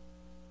grasp.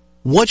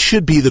 What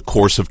should be the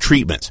course of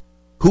treatment?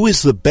 Who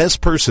is the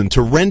best person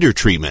to render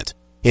treatment?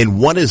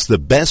 And what is the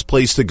best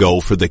place to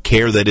go for the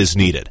care that is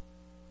needed?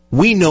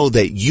 We know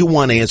that you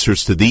want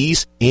answers to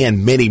these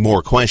and many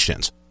more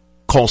questions.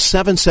 Call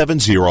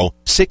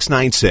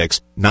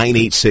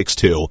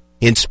 770-696-9862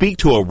 and speak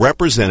to a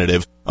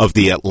representative of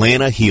the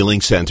Atlanta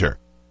Healing Center.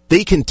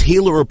 They can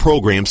tailor a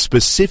program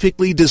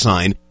specifically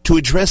designed to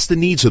address the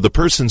needs of the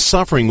person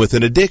suffering with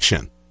an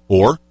addiction,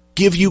 or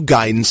give you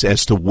guidance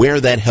as to where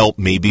that help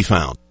may be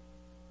found.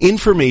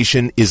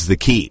 Information is the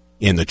key,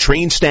 and the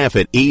trained staff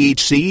at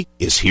AHC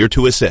is here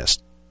to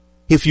assist.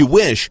 If you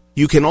wish,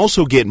 you can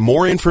also get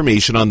more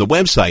information on the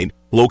website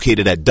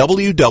located at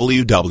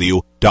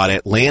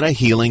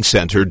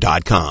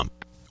www.atlantahealingcenter.com.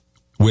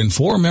 When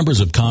 4 members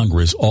of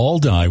Congress all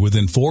die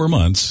within 4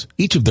 months,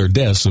 each of their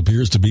deaths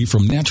appears to be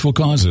from natural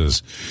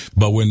causes.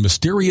 But when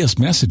mysterious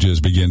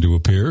messages begin to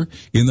appear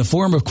in the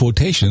form of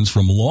quotations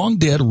from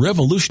long-dead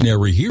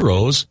revolutionary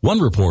heroes, one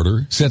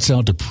reporter sets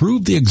out to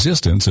prove the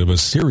existence of a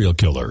serial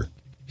killer.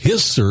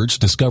 His search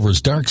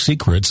discovers dark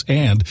secrets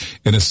and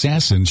an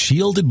assassin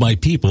shielded by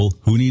people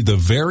who need the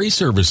very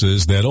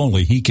services that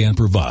only he can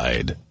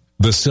provide.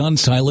 The Sun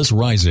Silas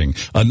Rising,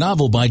 a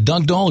novel by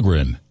Doug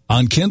Dahlgren,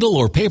 on Kindle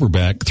or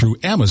paperback through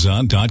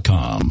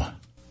Amazon.com.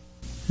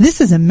 This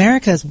is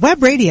America's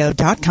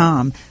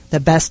Webradio.com, the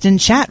best in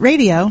chat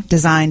radio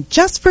designed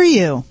just for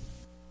you.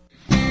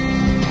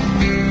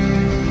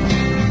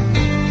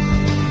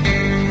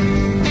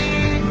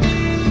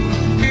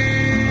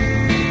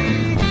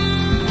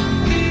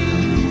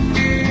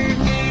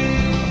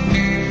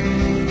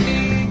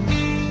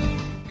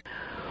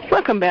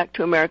 Welcome back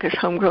to America's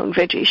Homegrown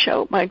Veggie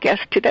Show. My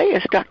guest today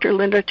is Dr.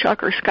 Linda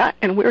Chalker-Scott,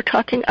 and we're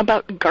talking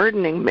about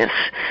gardening myths.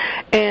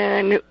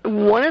 And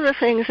one of the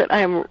things that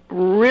I'm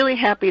really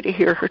happy to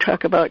hear her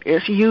talk about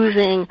is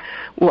using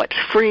what's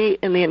free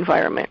in the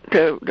environment,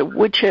 the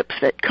wood chips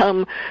that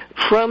come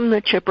from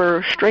the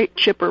chipper, straight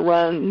chipper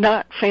run,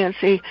 not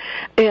fancy.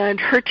 And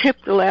her tip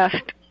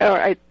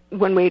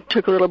when we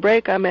took a little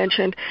break, I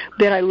mentioned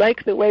that I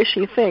like the way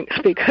she thinks,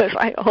 because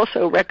I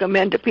also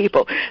recommend to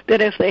people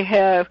that if they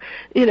have,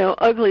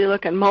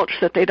 ugly-looking mulch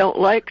that they don't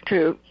like,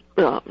 to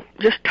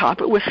just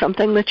top it with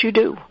something that you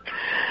do.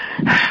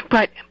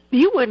 But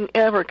you wouldn't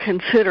ever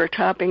consider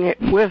topping it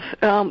with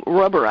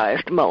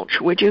rubberized mulch,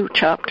 would you?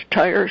 Chopped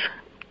tires?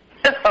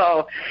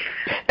 Oh,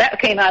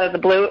 that came out of the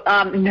blue.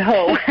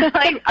 No,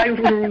 I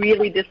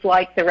really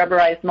dislike the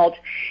rubberized mulch.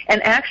 And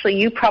actually,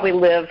 you probably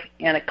live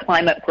in a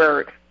climate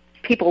where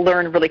people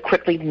learn really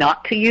quickly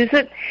not to use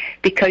it,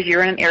 because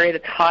you're in an area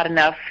that's hot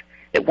enough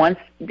that once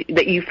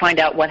that you find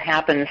out what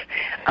happens,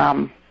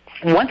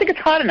 once it gets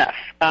hot enough,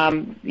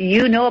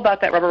 you know about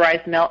that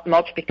rubberized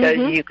mulch because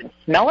you can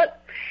smell it,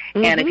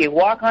 and if you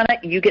walk on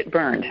it, you get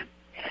burned.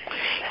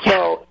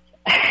 So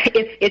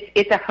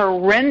it's a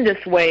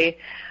horrendous way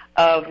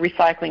of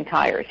recycling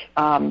tires.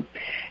 As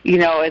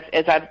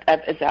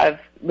I've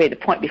made the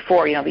point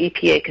before, the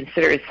EPA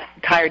considers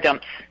tire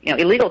dumps,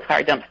 illegal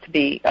tire dumps, to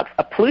be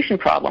a pollution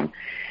problem.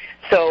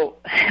 So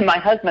my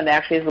husband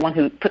actually is the one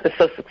who put this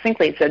so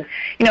succinctly. He said,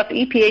 if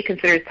the EPA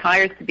considers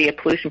tires to be a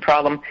pollution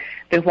problem,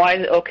 then why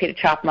is it okay to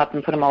chop them up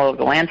and put them all over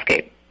the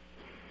landscape?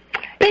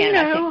 And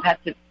I think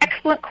that's an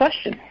excellent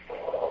question.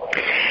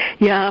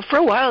 Yeah, for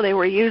a while they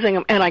were using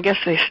them, and I guess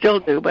they still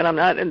do, but I'm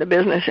not in the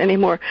business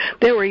anymore.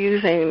 They were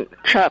using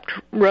chopped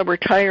rubber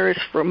tires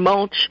for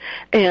mulch,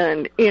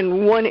 and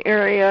in one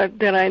area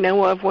that I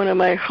know of, one of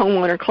my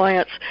homeowner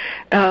clients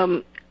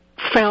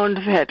found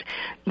that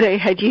they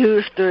had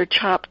used the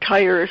chopped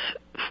tires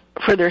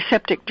for their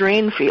septic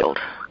drain field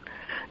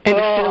and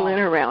to fill in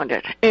around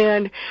it.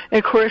 And,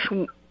 of course,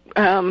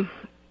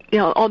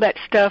 all that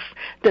stuff,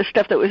 the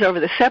stuff that was over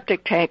the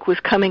septic tank was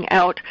coming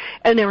out,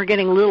 and they were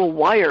getting little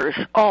wires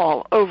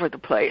all over the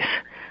place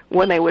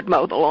when they would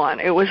mow the lawn.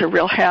 It was a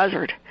real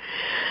hazard.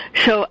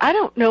 So I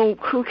don't know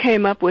who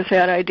came up with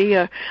that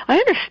idea. I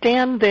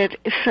understand that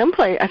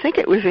someplace, I think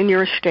it was in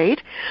your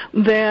state,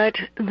 that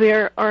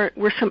there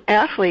were some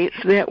athletes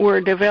that were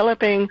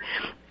developing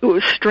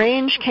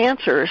strange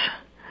cancers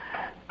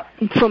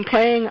from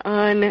playing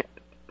on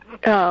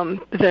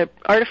the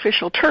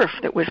artificial turf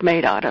that was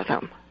made out of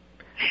them.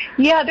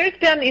 Yeah, there's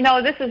been,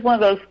 this is one of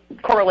those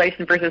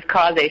correlation versus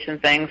causation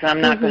things, and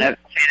I'm not going to say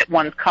that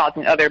one's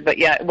causing the other, but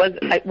yeah, it was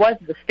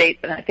the state,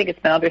 and I think it's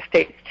been other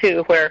states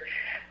too, where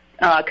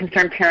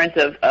concerned parents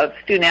of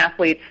student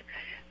athletes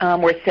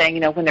were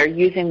saying, when they're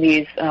using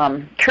these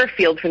turf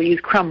fields where they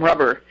use crumb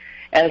rubber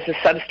as a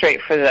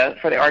substrate for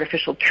the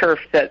artificial turf,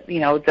 that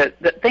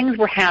that things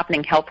were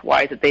happening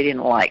health-wise that they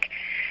didn't like.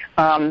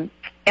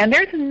 And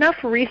there's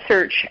enough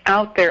research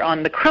out there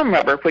on the crumb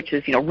rubber, which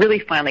is, really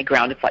finely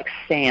ground. It's like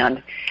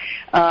sand.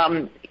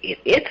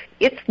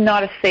 It's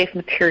not a safe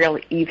material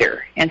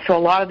either. And so a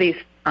lot of these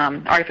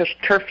artificial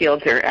turf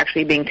fields are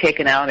actually being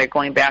taken out, and they're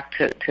going back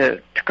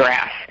to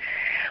grass,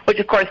 which,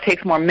 of course,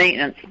 takes more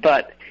maintenance,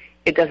 but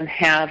it doesn't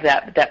have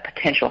that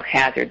potential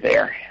hazard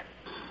there.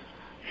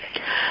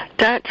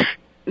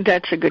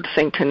 That's a good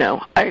thing to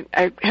know. I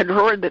had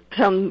heard that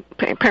some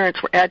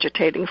parents were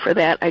agitating for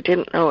that. I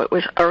didn't know it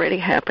was already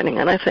happening.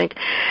 And I think,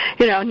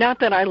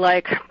 not that I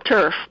like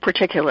turf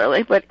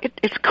particularly, but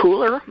it's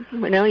cooler.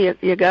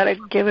 You got to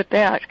give it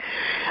that.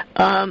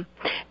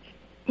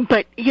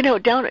 But,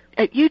 down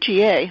at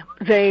UGA,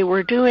 they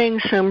were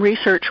doing some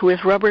research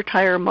with rubber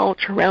tire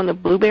mulch around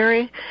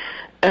the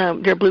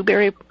their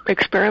blueberry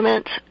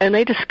experiments, and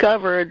they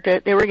discovered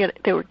that they were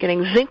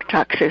getting zinc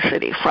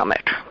toxicity from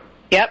it.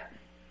 Yep.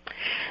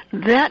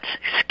 that's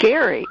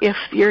scary if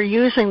you're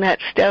using that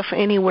stuff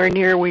anywhere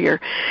near where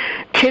your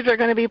kids are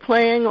going to be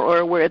playing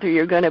or whether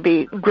you're going to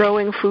be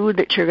growing food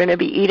that you're going to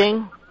be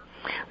eating.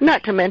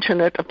 Not to mention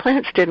that the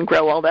plants didn't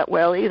grow all that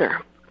well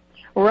either.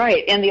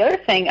 Right. And the other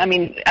thing, I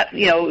mean,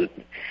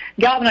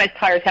 galvanized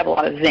tires have a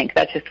lot of zinc.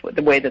 That's just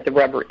the way that the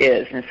rubber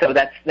is, and so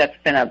that's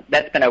been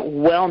a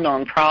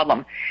well-known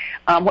problem.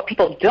 What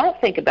people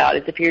don't think about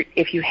is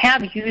if you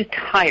have used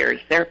tires,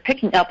 they're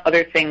picking up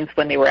other things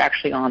when they were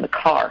actually on the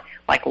car,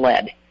 like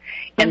lead.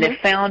 And they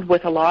found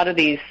with a lot of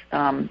these,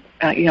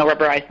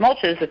 rubberized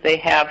mulches that they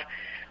have,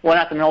 well,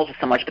 not the mulches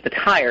so much, but the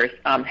tires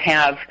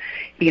have,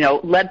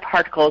 lead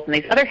particles and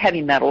these other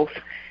heavy metals.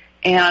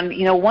 And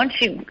once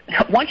you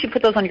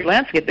put those on your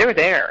landscape, they're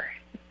there.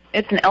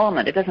 It's an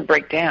element; it doesn't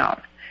break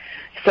down.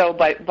 So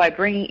by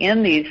bringing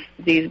in these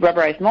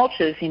rubberized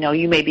mulches,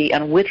 you may be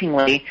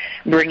unwittingly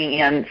bringing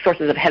in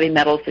sources of heavy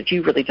metals that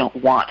you really don't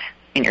want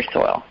in your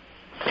soil.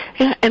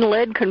 Yeah, and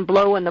lead can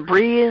blow in the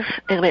breeze,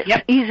 and it's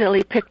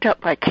easily picked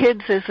up by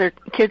kids as their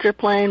kids are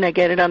playing. They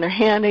get it on their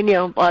hand, and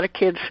a lot of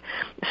kids,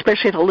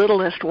 especially the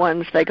littlest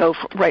ones, they go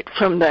right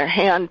from their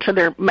hand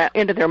to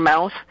into their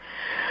mouth.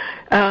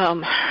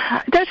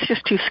 That's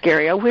just too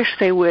scary. I wish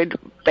they would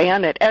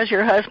ban it. As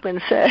your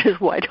husband says,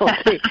 why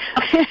don't they?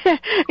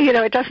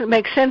 It doesn't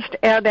make sense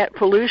to add that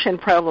pollution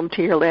problem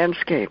to your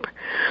landscape.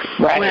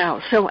 Right.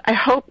 Wow. So I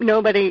hope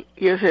nobody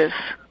uses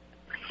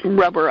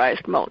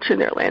rubberized mulch in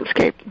their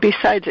landscape.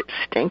 Besides it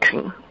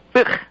stinking.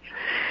 Ugh.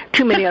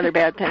 Too many other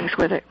bad things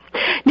with it.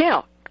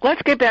 Now,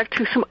 let's get back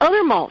to some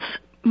other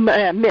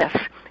myths,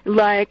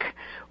 like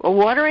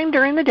watering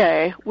during the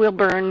day will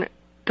burn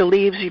the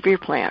leaves of your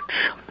plants.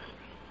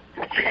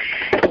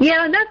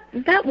 Yeah,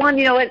 and that one,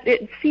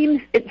 it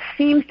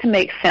seems to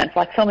make sense,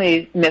 like so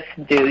many myths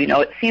do.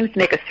 It seems to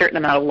make a certain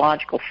amount of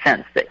logical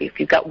sense that if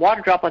you've got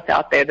water droplets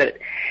out there, that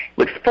it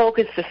would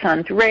focus the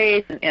sun's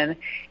rays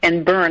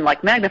and burn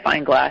like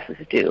magnifying glasses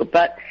do.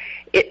 But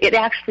it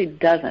actually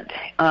doesn't.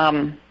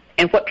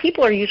 And what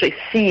people are usually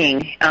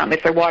seeing,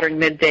 if they're watering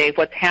midday,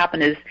 what's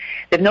happened is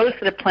they've noticed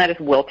that a plant is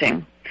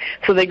wilting.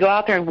 So they go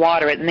out there and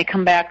water it, and they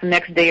come back the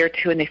next day or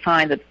two, and they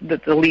find that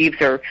the leaves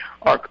are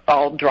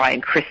all dry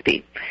and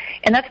crispy.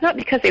 And that's not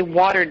because they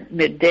watered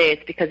midday.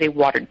 It's because they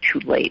watered too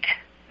late.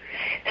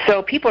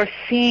 So people are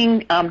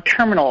seeing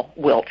terminal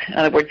wilt, in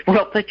other words,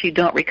 wilt that you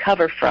don't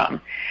recover from.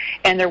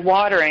 And they're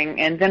watering,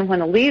 and then when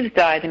the leaves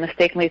die, they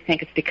mistakenly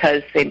think it's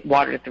because they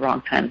watered at the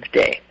wrong time of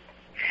day.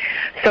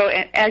 So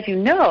as you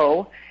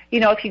know,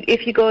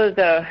 if you go to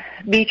the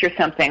beach or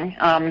something,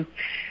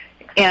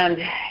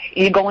 and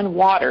you go in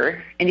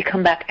water and you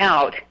come back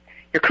out,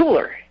 you're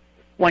cooler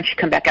once you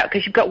come back out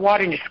because you've got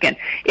water in your skin.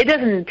 It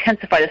doesn't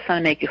intensify the sun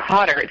and make you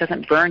hotter. It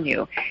doesn't burn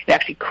you. It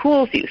actually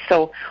cools you.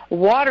 So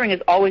watering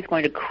is always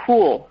going to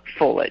cool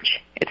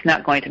foliage. It's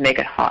not going to make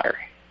it hotter.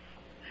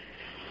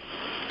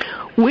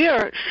 We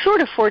are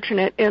sort of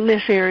fortunate in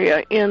this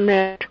area in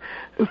that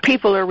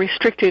people are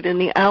restricted in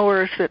the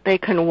hours that they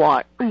can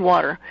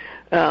water.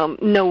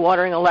 No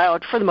watering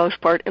allowed for the most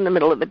part in the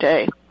middle of the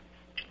day.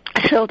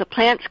 So the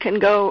plants can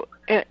go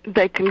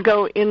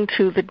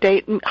into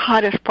the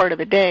hottest part of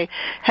the day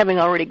having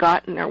already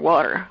gotten their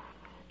water.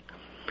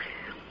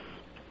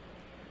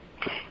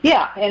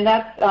 Yeah, and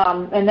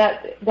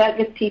that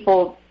gets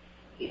people,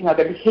 their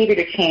behavior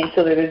to change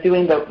so that they're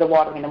doing the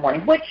watering in the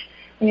morning, which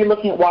when you're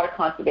looking at water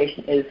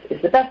conservation is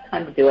the best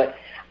time to do it.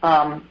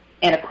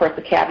 And of course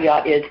the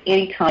caveat is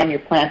any time your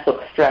plants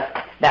look stressed,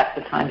 that's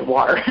the time to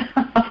water.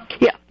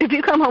 Yeah. If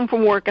you come home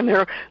from work and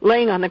they're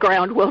laying on the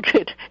ground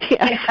wilted,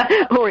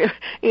 yes, or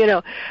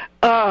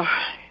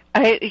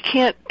I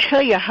can't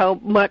tell you how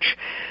much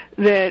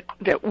that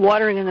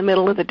watering in the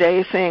middle of the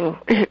day thing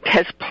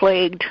has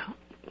plagued.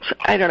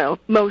 I don't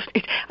know,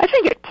 I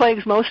think it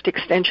plagues most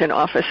extension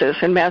offices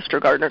and Master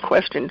Gardener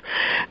question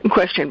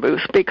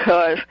booths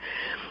because,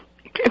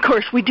 of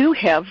course, we do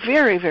have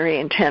very, very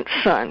intense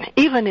sun.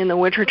 Even in the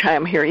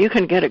wintertime here, you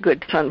can get a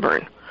good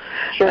sunburn.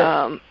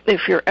 Sure.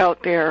 If you're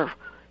out there,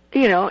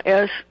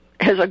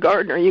 as a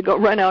gardener, you go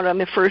run out on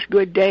the first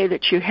good day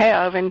that you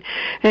have, and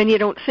you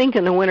don't think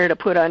in the winter to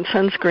put on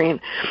sunscreen.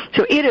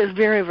 So it is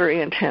very,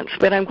 very intense.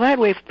 But I'm glad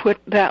we've put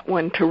that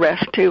one to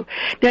rest, too.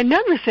 Now,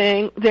 another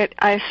thing that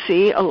I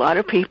see a lot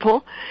of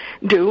people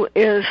do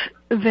is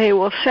they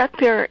will set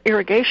their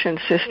irrigation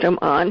system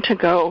on to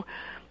go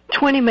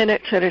 20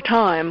 minutes at a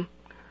time,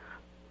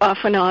 off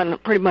and on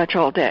pretty much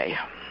all day.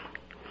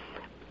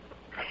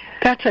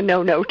 That's a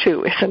no-no,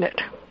 too, isn't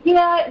it?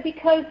 Yeah,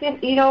 because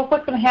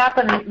what's going to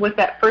happen with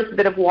that first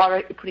bit of water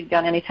you're putting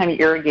down anytime you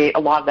irrigate, a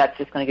lot of that's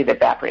just going to get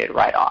evaporated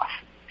right off.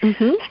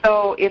 Mm-hmm.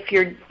 So if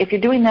you're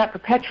doing that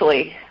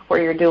perpetually,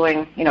 where you're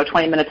doing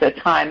 20 minutes at a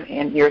time,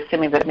 and you're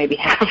assuming that maybe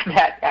half of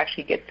that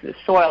actually gets to the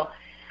soil,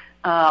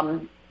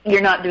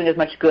 you're not doing as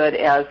much good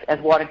as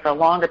watering for a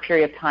longer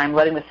period of time,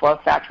 letting the soil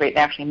saturate and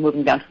actually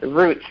moving down to the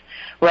roots,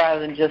 rather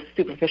than just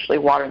superficially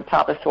watering the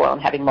top of the soil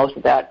and having most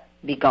of that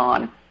be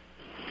gone.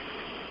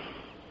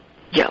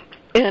 Yeah.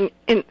 And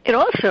it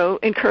also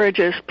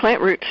encourages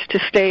plant roots to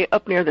stay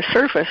up near the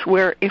surface,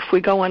 where if we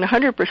go on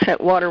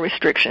 100% water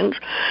restrictions,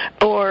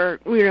 or,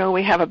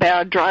 we have a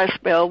bad dry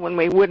spell when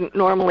we wouldn't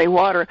normally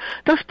water,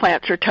 those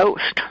plants are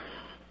toast.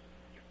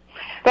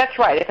 That's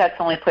right. If that's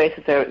the only place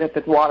that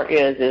the water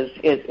is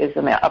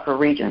in the upper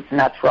regions, and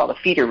that's where all the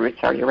feeder roots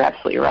are, you're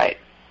absolutely right.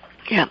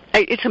 Yeah,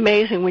 it's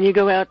amazing when you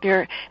go out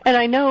there, and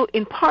I know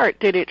in part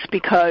that it's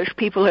because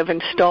people have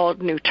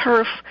installed new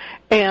turf,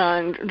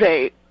 and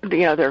their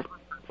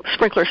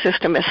sprinkler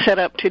system is set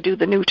up to do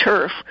the new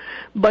turf,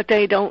 but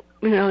they don't,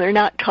 they're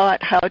not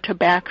taught how to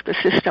back the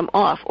system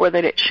off, or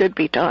that it should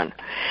be done.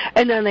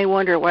 And then they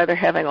wonder why they're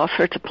having all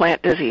sorts of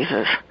plant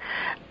diseases.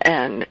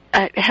 And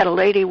I had a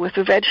lady with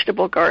a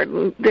vegetable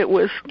garden that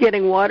was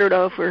getting watered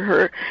off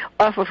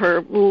of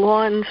her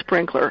lawn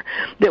sprinkler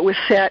that was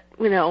set,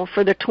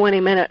 for the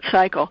 20-minute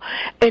cycle.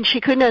 And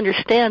she couldn't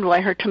understand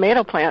why her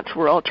tomato plants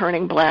were all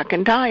turning black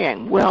and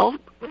dying. Well,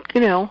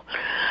 they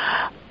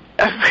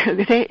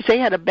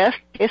had a best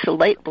case of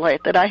late blight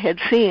that I had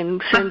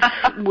seen since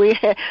we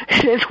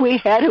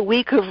had a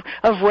week of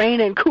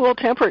rain and cool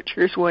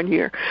temperatures one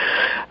year.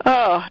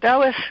 Oh, that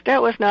was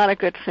not a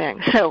good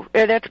thing. So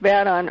that's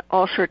bad on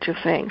all sorts of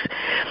things.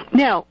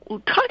 Now,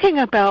 talking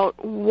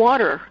about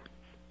water,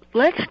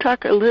 let's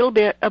talk a little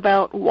bit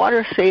about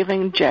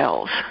water-saving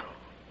gels.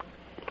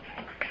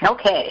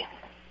 Okay.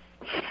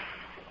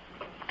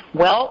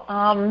 Well,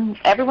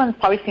 everyone's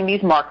probably seen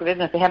these marketed,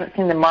 and if they haven't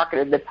seen them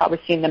marketed, they've probably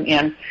seen them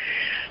in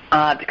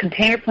the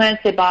container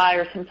plants they buy,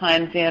 or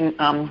sometimes in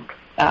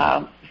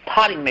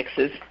potting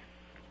mixes.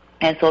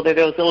 And so they're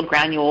those little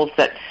granules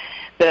that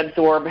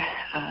absorb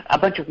a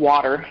bunch of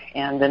water,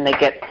 and then they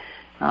get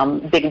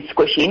big and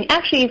squishy. And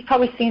actually, you've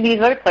probably seen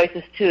these other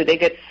places too. They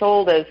get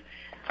sold as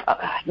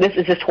this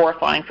is just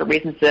horrifying for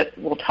reasons that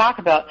we'll talk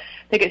about.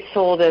 They get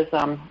sold as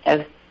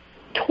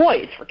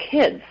toys for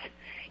kids.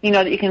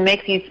 That you can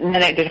make these, and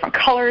they're different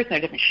colors and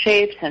they're different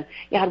shapes, and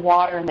you add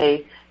water, and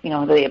they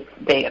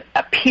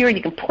appear, and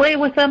you can play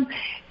with them,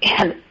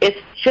 and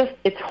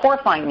it's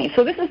horrifying me.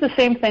 So this is the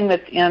same thing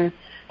that's in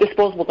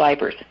disposable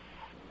diapers.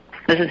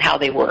 This is how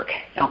they work.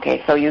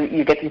 Okay, so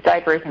you get these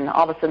diapers, and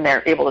all of a sudden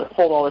they're able to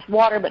hold all this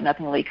water, but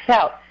nothing leaks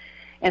out,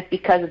 and it's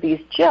because of these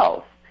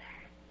gels.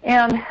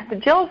 And the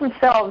gels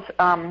themselves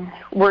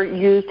were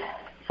used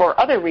for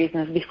other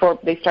reasons before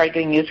they started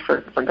getting used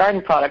for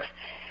garden products.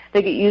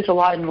 They get used a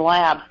lot in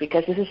labs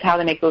because this is how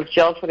they make those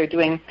gels where they're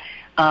doing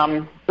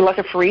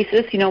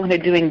electrophoresis, when they're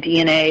doing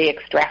DNA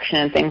extraction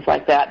and things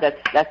like that.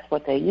 That's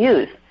what they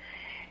use.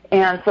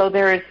 And so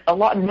there is a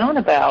lot known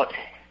about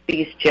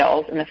these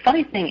gels. And the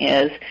funny thing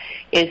is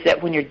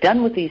that when you're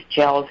done with these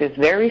gels, there's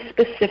very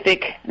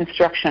specific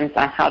instructions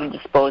on how to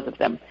dispose of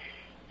them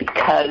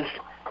because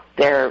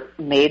they're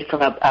made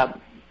from a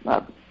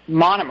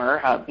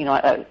monomer,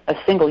 a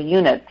single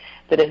unit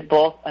that is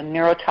both a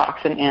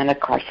neurotoxin and a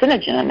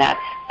carcinogen, and that's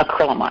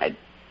acrylamide.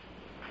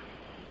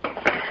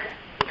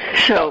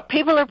 So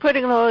people are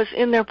putting those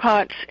in their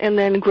pots and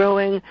then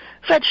growing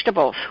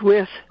vegetables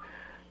with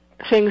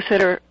things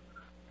that are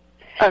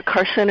a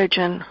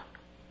carcinogen.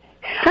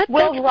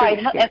 Well,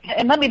 right.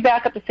 And let me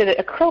back up to say that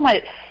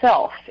acrylamide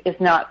itself is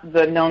not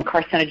the known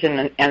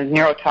carcinogen and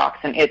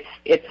neurotoxin.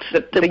 It's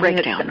the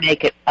units that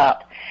make it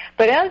up.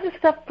 But as the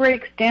stuff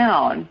breaks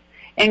down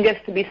and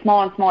gets to be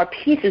smaller and smaller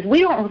pieces,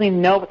 we don't really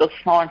know what those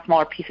smaller and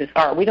smaller pieces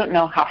are. We don't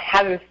know how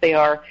hazardous they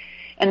are.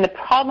 And the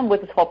problem with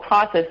this whole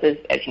process is,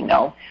 as you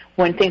know,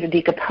 when things are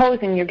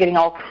decomposing, you're getting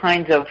all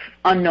kinds of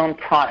unknown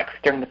products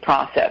during the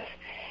process.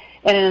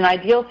 And in an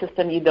ideal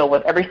system, you know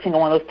what every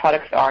single one of those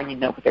products are, and you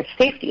know what their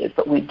safety is,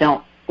 but we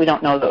don't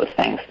know those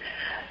things.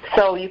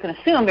 So you can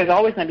assume there's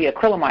always going to be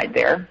acrylamide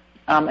there,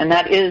 and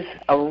that is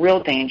a real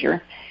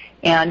danger.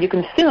 And you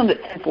can assume that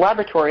since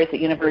laboratories at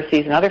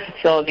universities and other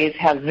facilities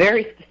have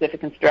very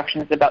specific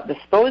instructions about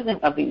disposing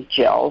of these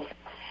gels,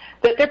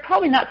 that they're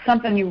probably not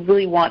something you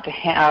really want to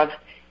have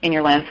in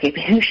your landscape.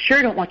 You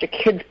sure don't want your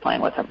kids playing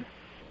with them.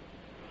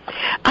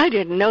 I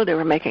didn't know they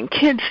were making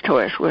kids'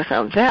 toys with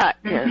them.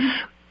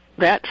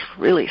 That's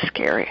really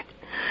scary.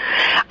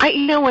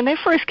 When they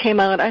first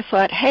came out, I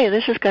thought, hey,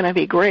 this is going to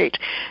be great.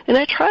 And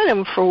I tried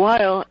them for a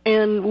while,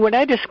 and what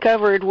I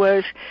discovered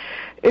was,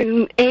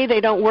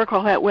 they don't work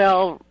all that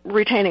well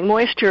retaining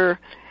moisture,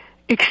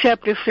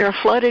 except if they're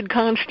flooded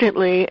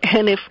constantly,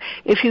 and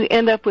if you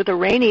end up with a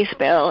rainy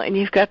spell and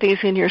you've got these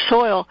in your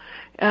soil,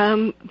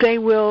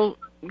 they'll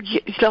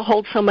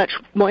hold so much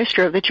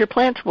moisture that your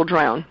plants will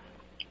drown.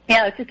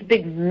 Yeah, it's just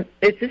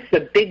a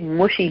big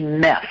mushy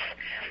mess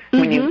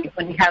when you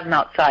have them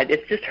outside.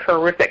 It's just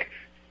horrific.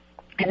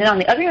 And then on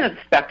the other end of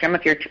the spectrum,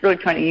 if you're really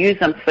trying to use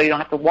them so you don't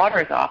have to water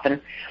as often,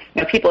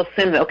 people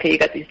assume that, okay, you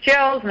got these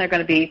gels and they're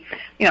going to be,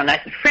 nice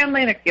and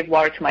friendly and they're going to give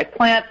water to my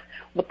plants.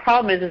 Well, the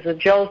problem is as the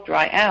gels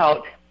dry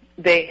out,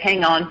 they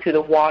hang on to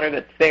the water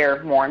that's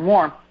there more and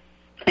more.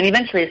 And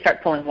eventually they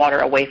start pulling water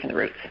away from the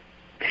roots.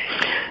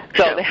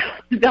 So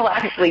they'll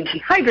actually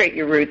dehydrate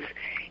your roots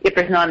if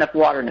there's not enough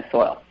water in the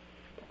soil.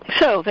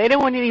 So they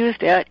don't want to use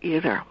that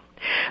either.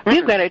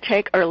 We've got to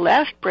take our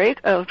last break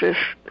of this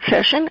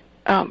session.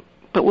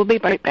 but we'll be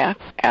right back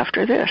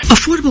after this.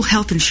 Affordable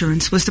health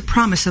insurance was the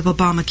promise of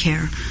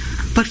Obamacare,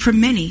 but for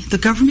many, the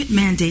government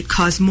mandate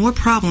caused more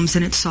problems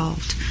than it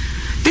solved.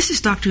 This is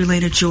Dr.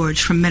 Elena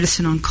George from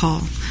Medicine on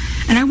Call,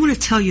 and I want to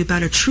tell you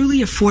about a truly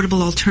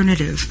affordable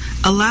alternative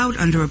allowed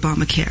under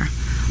Obamacare,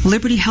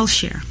 Liberty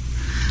HealthShare.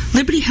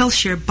 Liberty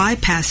HealthShare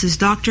bypasses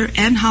doctor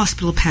and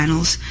hospital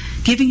panels,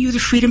 giving you the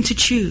freedom to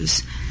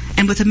choose.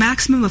 And with a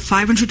maximum of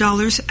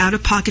 $500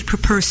 out-of-pocket per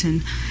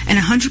person and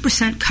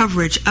 100%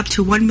 coverage up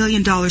to $1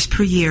 million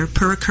per year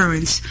per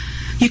occurrence,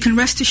 you can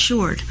rest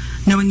assured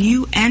knowing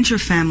you and your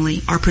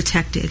family are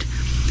protected.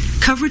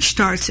 Coverage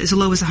starts as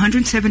low as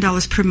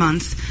 $107 per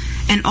month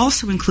and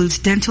also includes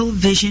dental,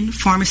 vision,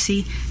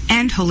 pharmacy,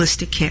 and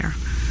holistic care.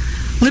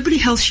 Liberty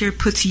HealthShare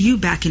puts you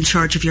back in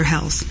charge of your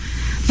health.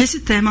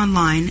 Visit them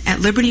online at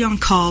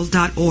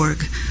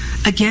libertyoncall.org.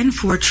 Again,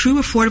 for a true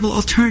affordable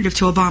alternative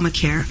to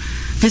Obamacare,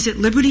 visit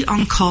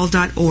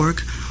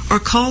libertyoncall.org or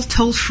call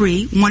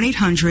toll-free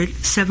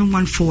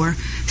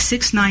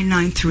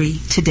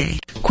 1-800-714-6993 today.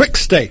 Quick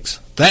Stakes,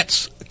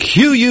 that's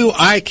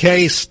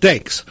QUIK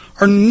Stakes,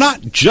 are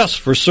not just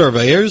for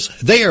surveyors.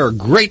 They are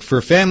great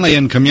for family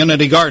and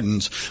community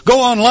gardens.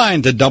 Go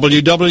online to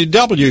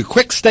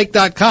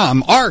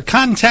www.quickstake.com or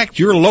contact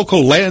your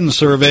local land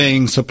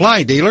surveying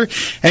supply dealer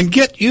and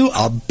get you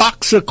a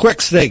box of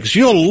Quick Stakes.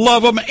 You'll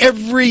love them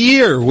every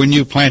year when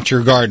you plant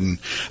your garden.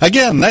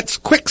 Again, that's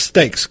Quick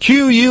Stakes,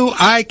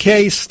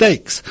 QUIK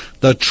Stakes,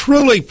 the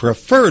truly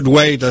preferred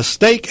way to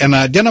stake and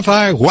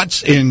identify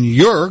what's in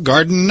your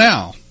garden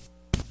now.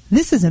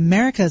 This is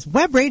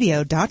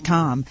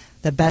America'sWebRadio.com,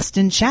 the best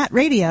in chat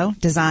radio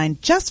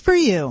designed just for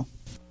you.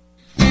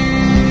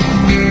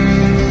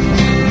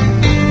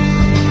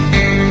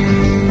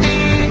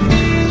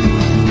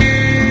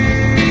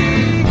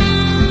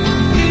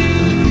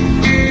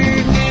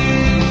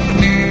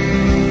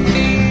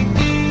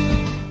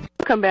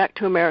 Welcome back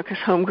to America's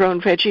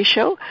Homegrown Veggie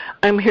Show.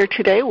 I'm here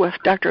today with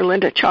Dr.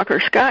 Linda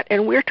Chalker-Scott,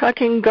 and we're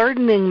talking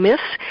gardening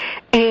myths.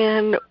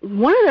 And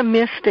one of the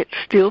myths that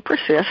still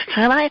persists,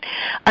 and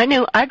I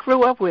know I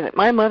grew up with it.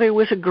 My mother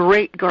was a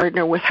great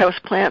gardener with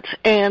houseplants,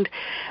 and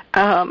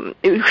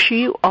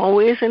she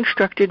always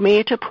instructed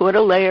me to put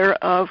a layer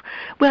of,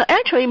 well,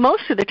 actually,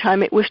 most of the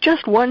time it was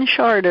just one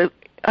shard of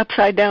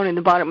upside down in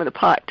the bottom of the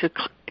pot to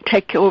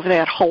take over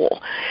that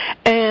hole.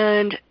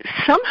 And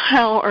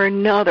somehow or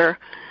another,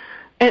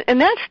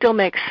 and that still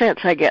makes sense,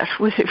 I guess,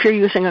 if you're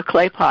using a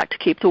clay pot to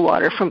keep the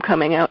water from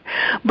coming out.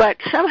 But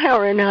somehow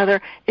or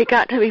another, it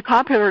got to be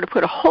popular to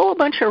put a whole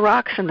bunch of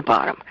rocks in the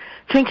bottom,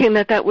 thinking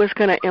that that was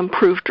going to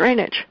improve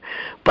drainage.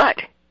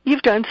 But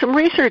you've done some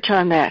research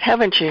on that,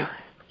 haven't you?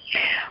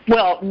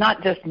 Well,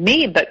 not just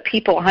me, but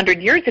people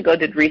 100 years ago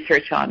did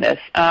research on this,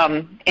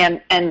 and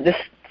this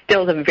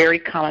still is a very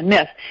common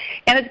myth,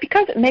 and it's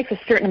because it makes a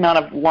certain amount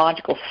of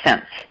logical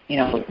sense,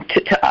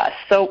 to us.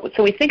 So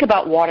we think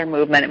about water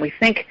movement, and we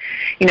think,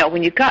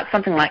 when you've got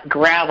something like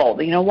gravel,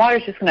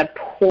 water's just going to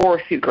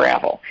pour through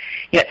gravel.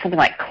 You got something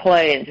like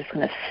clay, and it's just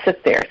going to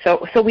sit there.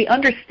 So we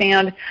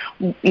understand,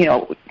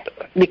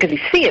 because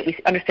we see it, we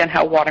understand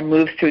how water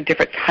moves through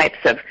different types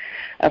of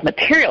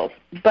materials.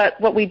 But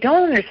what we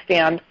don't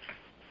understand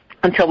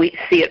until we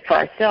see it for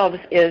ourselves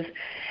is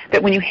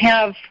that when you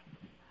have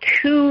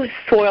two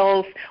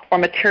soils or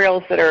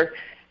materials that are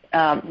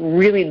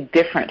really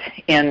different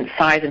in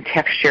size and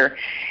texture,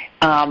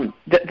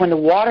 that when the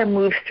water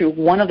moves through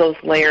one of those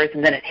layers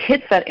and then it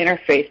hits that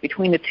interface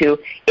between the two,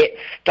 it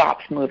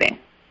stops moving.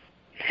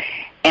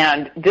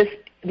 And this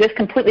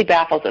completely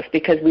baffles us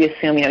because we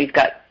assume,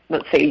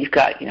 let's say you've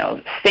got,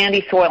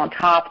 sandy soil on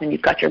top, and then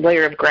you've got your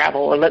layer of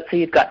gravel, or let's say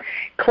you've got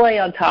clay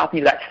on top and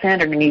you've got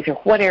sand underneath, or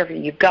whatever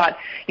you've got.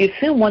 You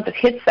assume once it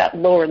hits that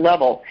lower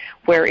level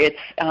where it's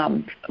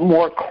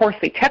more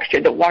coarsely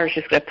textured, that water's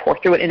just going to pour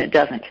through it, and it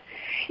doesn't.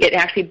 It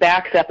actually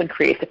backs up and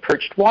creates a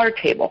perched water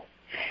table.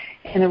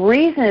 And the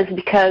reason is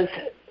because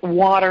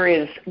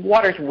water's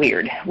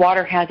weird.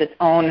 Water has its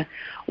own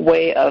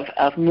way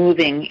of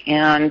moving,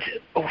 and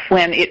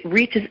when it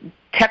reaches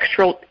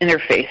textural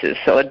interfaces,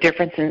 so a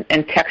difference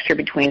in texture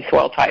between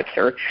soil types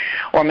or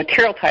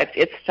material types,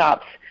 it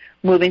stops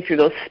moving through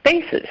those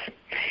spaces.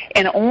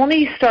 And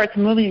only starts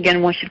moving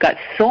again once you've got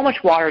so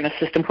much water in the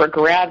system where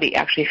gravity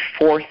actually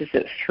forces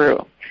it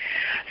through.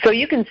 So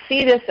you can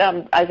see this,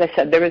 as I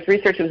said, there was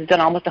research that was done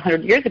almost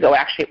 100 years ago,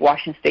 actually, at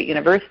Washington State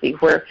University,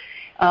 where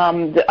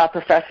a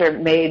professor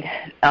made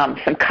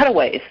some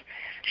cutaways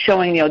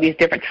showing, these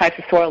different types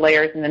of soil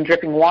layers and then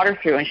dripping water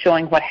through and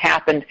showing what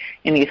happened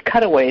in these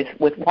cutaways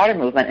with water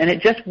movement. And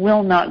it just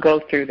will not go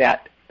through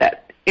that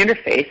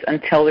interface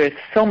until there's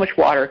so much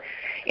water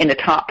in the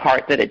top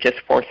part that it just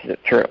forces it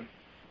through.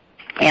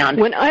 And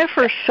when I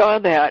first saw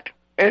that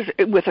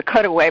with a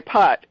cutaway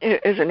pot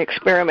as an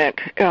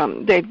experiment,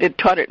 they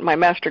taught it in my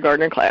Master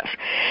Gardener class,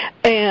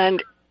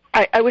 and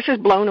I was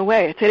just blown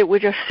away that it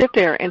would just sit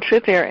there and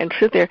sit there and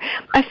sit there.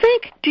 I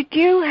think, did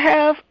you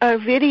have a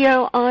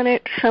video on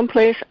it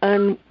someplace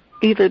on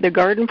either the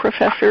Garden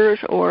Professors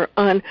or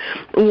on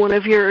one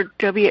of your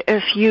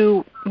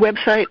WSU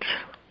websites?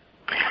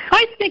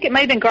 I think it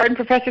might have been Garden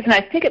Professors, and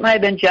I think it might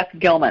have been Jeff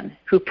Gilman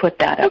who put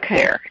that up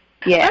there.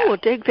 Yeah. I will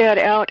dig that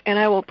out, and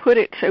I will put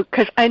it,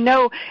 because I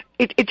know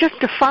it just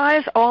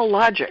defies all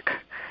logic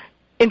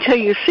until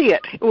you see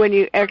it, when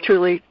you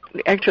actually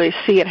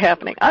see it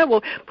happening. I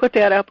will put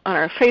that up on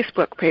our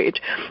Facebook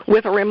page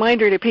with a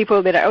reminder to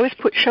people that I always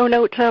put show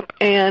notes up,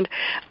 and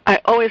I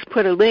always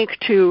put a link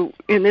to,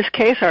 in this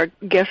case, our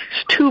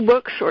guest's 2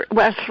 books, or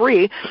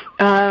 3,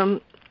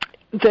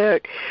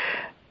 the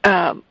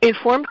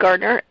Informed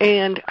Gardener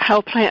and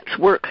How Plants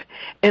Work.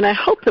 And I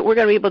hope that we're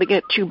going to be able to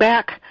get you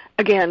back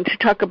again to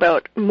talk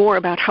about more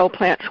about how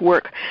plants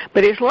work.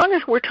 But as long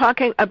as we're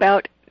talking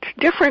about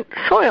different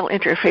soil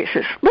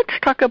interfaces, let's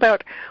talk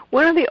about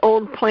one of the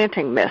old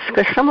planting myths,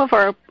 because some of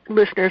our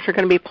listeners are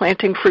going to be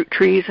planting fruit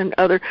trees and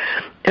other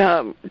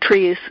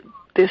trees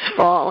this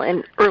fall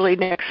and early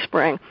next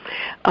spring.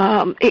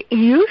 It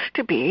used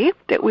to be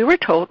that we were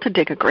told to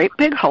dig a great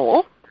big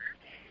hole,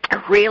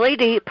 really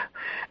deep,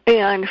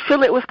 and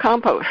fill it with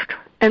compost,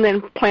 and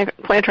then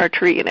plant our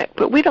tree in it.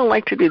 But we don't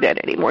like to do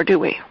that anymore, do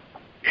we?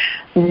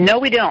 No,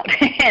 we don't,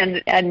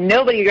 and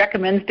nobody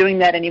recommends doing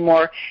that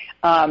anymore.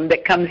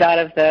 That comes out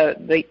of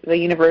the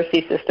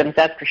university systems,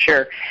 that's for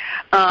sure.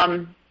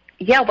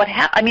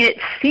 It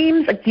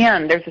seems,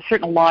 again, there's a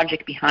certain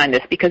logic behind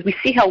this, because we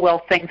see how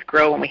well things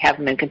grow when we have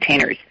them in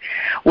containers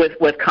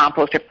with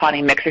compost or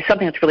potting mix or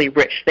something that's really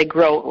rich. They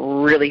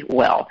grow really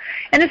well.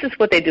 And this is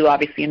what they do,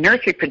 obviously, in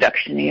nursery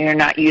production. You're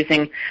not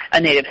using a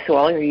native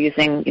soil. You're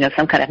using,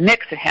 some kind of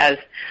mix that has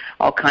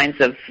all kinds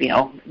of,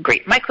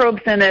 great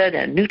microbes in it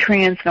and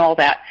nutrients and all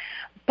that.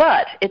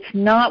 But it's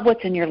not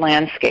what's in your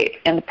landscape.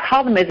 And the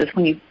problem is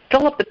when you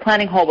fill up the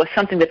planting hole with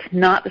something that's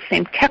not the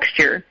same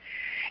texture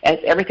as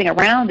everything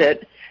around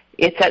it,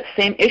 it's that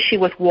same issue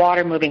with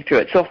water moving through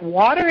it. So if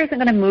water isn't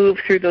going to move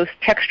through those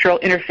textural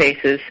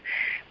interfaces,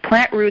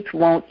 plant roots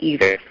won't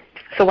either.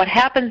 So what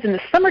happens in the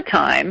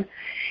summertime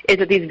is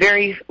that these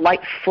very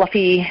light,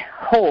 fluffy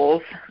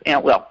holes,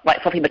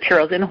 light, fluffy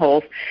materials in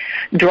holes,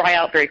 dry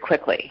out very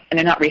quickly. And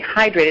they're not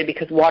rehydrated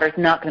because water is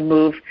not going to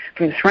move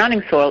from the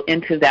surrounding soil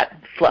into that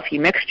fluffy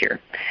mixture.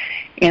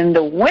 In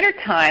the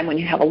wintertime, when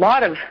you have a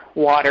lot of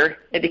water,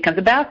 it becomes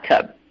a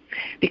bathtub,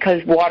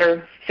 because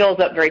water fills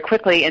up very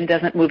quickly and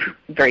doesn't move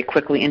very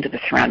quickly into the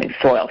surrounding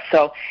soil.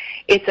 So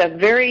it's a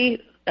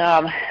very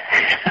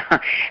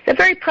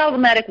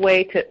problematic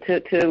way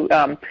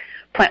to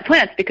plant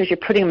plants, because you're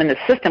putting them in the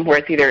system where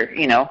it's either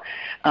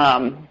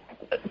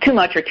too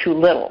much or too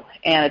little,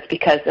 and it's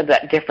because of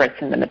that difference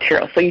in the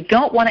material. So you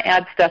don't want to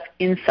add stuff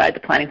inside the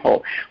planting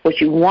hole.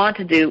 What you want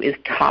to do is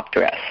top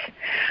dress.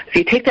 So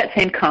you take that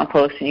same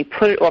compost and you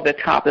put it over the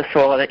top of the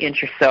soil an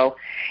inch or so,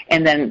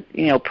 and then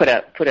put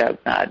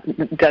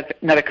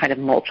another kind of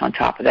mulch on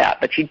top of that.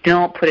 But you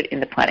don't put it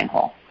in the planting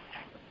hole.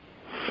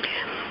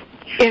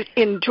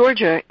 In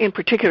Georgia, in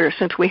particular,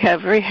 since we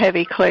have very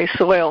heavy clay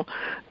soil,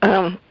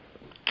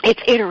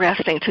 it's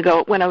interesting to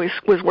go, when I was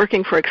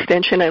working for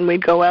Extension, and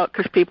we'd go out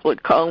because people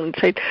would call and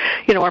say,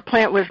 our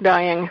plant was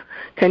dying,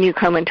 can you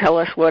come and tell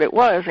us what it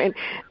was? And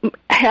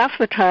half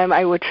the time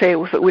I would say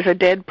if it was a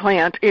dead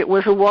plant, it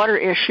was a water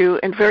issue,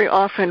 and very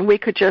often we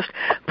could just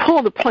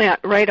pull the plant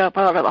right up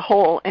out of the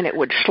hole and it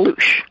would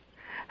sloosh.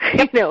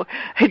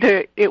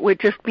 It would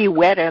just be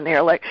wet in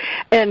there.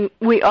 And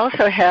we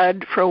also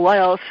had, for a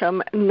while,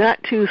 some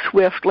not too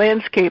swift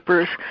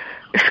landscapers,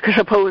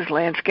 supposed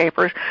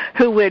landscapers,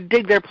 who would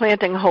dig their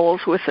planting holes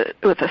with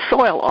a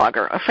soil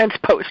auger, a fence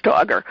post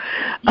auger.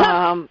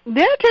 That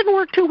didn't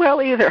work too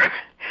well either.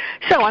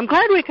 So I'm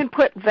glad we can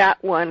put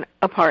that one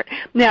apart.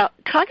 Now,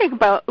 talking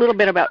a little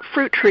bit about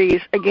fruit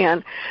trees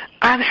again,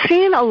 I've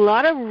seen a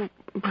lot of,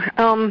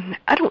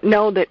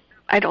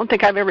 I don't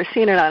think I've ever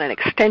seen it on an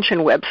Extension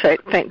website,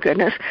 thank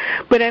goodness,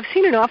 but I've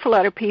seen an awful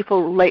lot of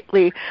people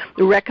lately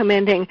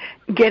recommending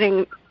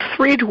getting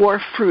 3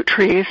 dwarf fruit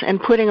trees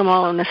and putting them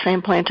all in the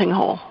same planting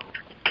hole.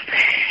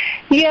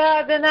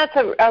 Yeah, then that's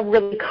a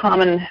really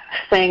common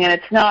thing, and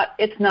it's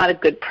not a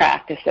good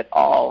practice at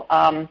all.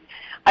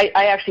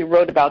 I actually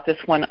wrote about this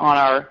one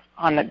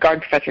on the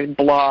Garden Professor's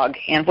blog,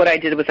 and what I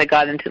did was I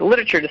got into the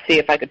literature to see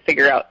if I could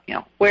figure out,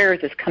 where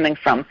is this coming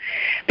from,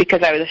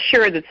 because I was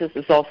assured that this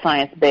is all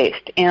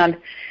science-based. And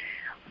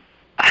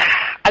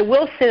I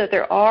will say that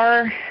there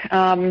are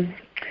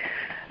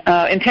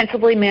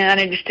intensively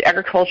managed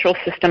agricultural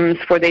systems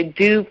where they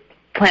do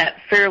plant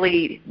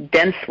fairly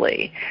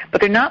densely,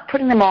 but they're not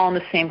putting them all in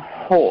the same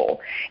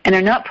hole, and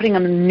they're not putting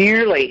them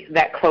nearly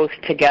that close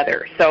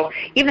together. So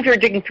even if you're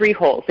digging 3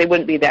 holes, they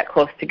wouldn't be that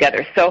close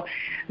together. So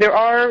there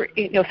are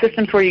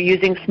systems where you're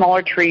using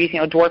smaller trees,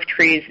 dwarf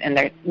trees, and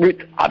their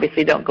roots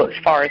obviously don't go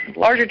as far as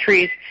larger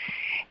trees,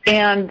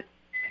 and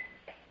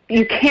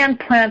you can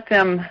plant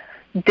them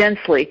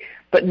densely,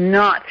 but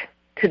not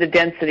to the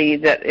density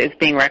that is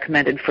being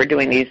recommended for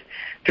doing these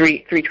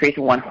three trees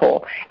in one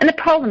hole. And the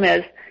problem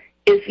is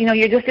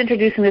you're just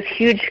introducing this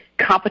huge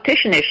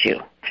competition issue.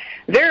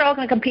 They're all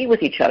going to compete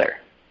with each other.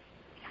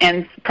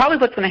 And probably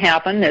what's going to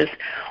happen is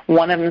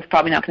one of them is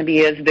probably not going to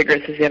be as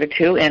vigorous as the other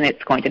 2, and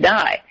it's going to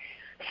die.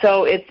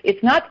 So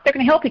it's not that they're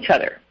going to help each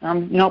other.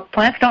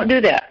 Plants don't do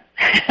that.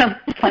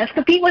 Plants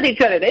compete with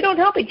each other. They don't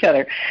help each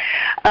other.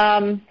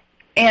 And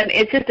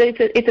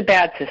it's a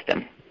bad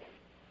system.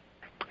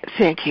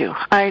 Thank you.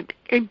 I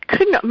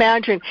couldn't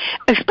imagine,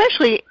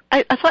 especially,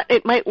 I thought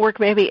it might work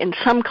maybe in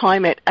some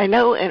climate. I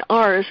know in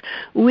ours,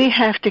 we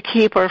have to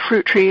keep our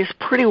fruit trees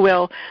pretty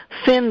well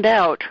thinned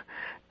out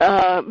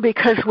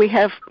because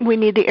we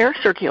need the air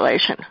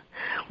circulation.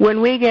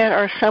 When we get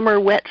our summer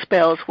wet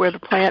spells where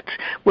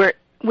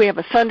we have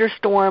a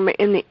thunderstorm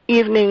in the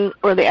evening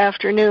or the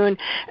afternoon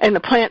and the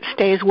plant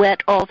stays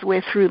wet all the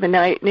way through the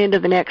night and into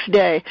the next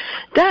day,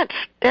 that's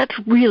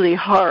really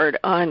hard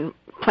on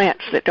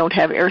plants that don't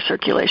have air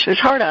circulation. It's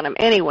hard on them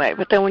anyway,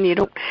 but then when you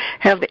don't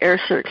have the air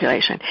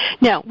circulation.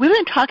 Now, we've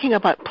been talking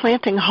about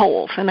planting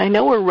holes, and I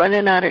know we're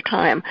running out of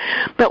time,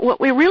 but what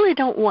we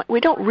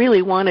don't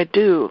really want to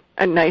do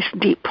a nice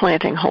deep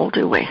planting hole,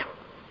 do we?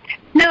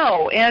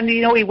 No, and,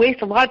 we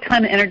waste a lot of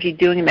time and energy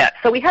doing that.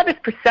 So we have this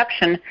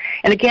perception,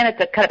 and again, it's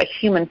a kind of a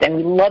human thing.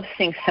 We love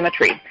seeing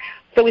symmetry.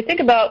 So we think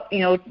about,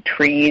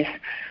 trees.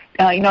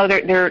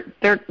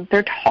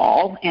 They're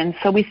tall, and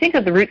so we think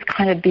of the roots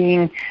kind of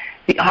being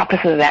the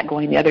opposite of that,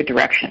 going the other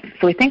direction.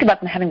 So we think about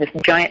them having this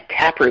giant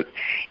taproot.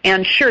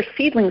 And sure,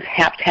 seedlings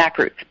have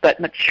taproots, but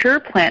mature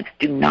plants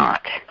do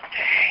not.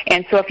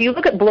 And so if you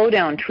look at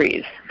blowdown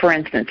trees, for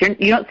instance,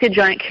 you don't see a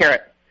giant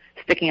carrot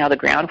sticking out of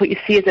the ground. What you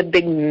see is a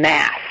big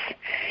mass,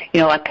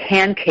 a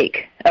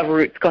pancake of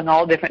roots going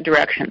all different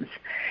directions.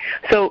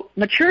 So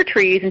mature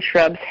trees and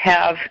shrubs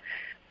have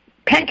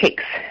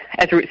pancakes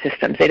as root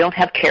systems. They don't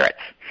have carrots.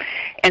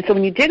 And so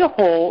when you dig a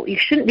hole, you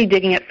shouldn't be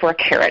digging it for a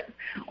carrot,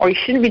 or you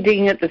shouldn't be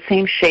digging it the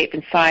same shape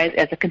and size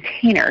as a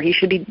container. You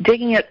should be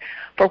digging it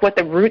for what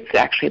the roots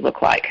actually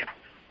look like.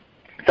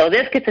 So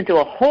this gets into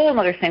a whole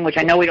other thing, which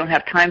I know we don't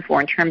have time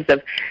for, in terms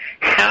of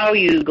how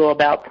you go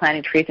about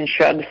planting trees and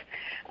shrubs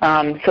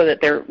so that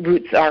their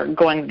roots are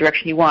going the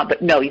direction you want.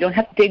 But no, you don't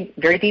have to dig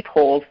very deep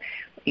holes.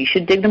 You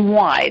should dig them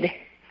wide,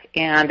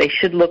 and they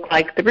should look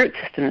like the root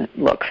system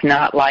looks,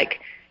 not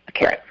like a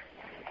carrot.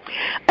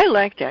 I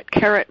like that,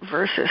 carrot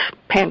versus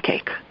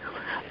pancake.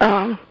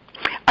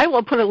 I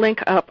will put a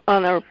link up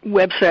on our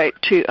website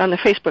on the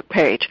Facebook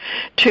page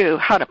to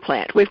how to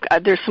plant.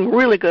 There's some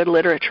really good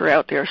literature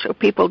out there, so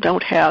people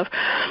don't have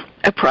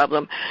a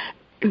problem.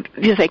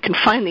 They can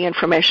find the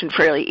information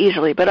fairly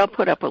easily, but I'll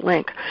put up a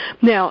link.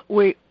 Now,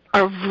 we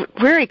are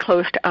very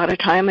close to out of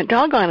time, and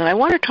doggone it, I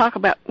wanted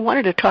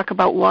to talk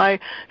about why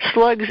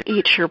slugs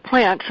eat your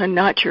plants and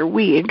not your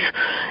weeds,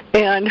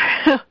 and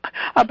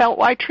about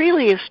why tree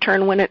leaves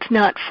turn when it's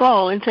not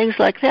fall and things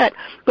like that.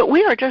 But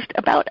we are just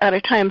about out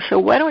of time, so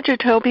why don't you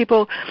tell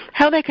people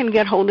how they can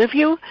get hold of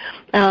you,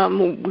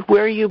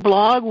 where you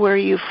blog,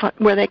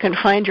 where they can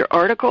find your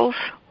articles?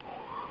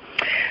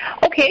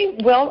 Okay,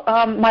 well,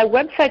 my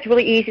website's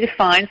really easy to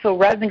find. So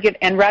rather than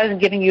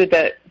giving you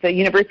the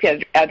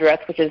university address,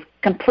 which is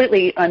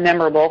completely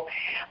unmemorable,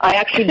 I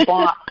actually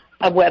bought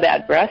a web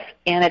address,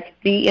 and it's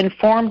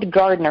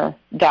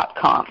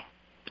theinformedgardener.com.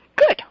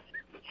 Good.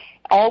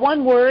 All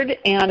one word,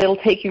 and it'll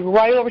take you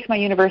right over to my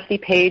university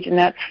page, and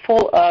that's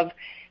full of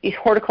these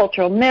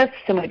horticultural myths,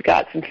 and we've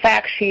got some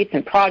fact sheets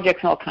and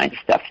projects and all kinds of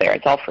stuff there.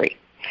 It's all free.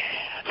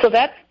 So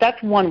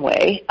that's one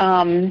way.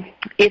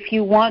 If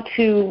you want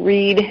to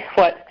read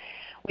what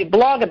we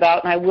blog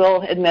about, and I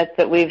will admit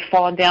that we've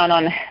fallen down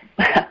on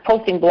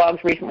posting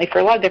blogs recently for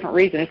a lot of different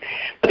reasons,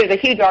 but there's a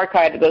huge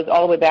archive that goes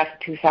all the way back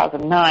to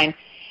 2009.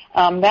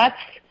 That's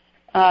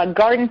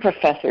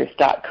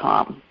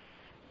gardenprofessors.com.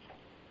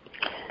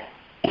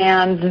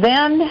 And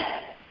then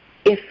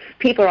if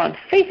people are on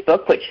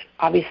Facebook, which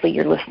obviously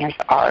your listeners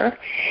are,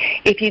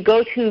 if you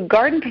go to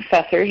Garden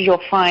Professors,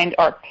 you'll find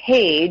our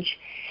page.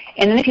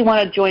 And then if you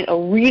want to join a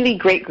really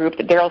great group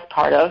that Daryl's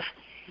part of,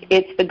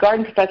 it's the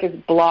Garden Professors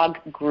blog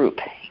group.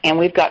 And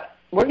we're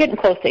getting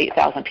close to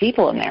 8,000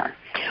 people in there.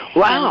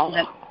 Wow.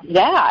 And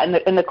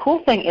the cool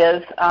thing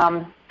is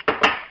that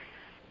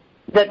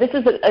this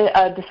is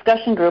a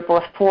discussion group or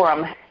a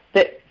forum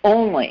that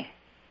only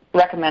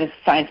recommends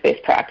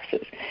science-based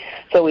practices.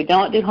 So we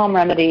don't do home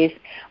remedies.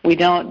 We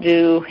don't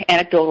do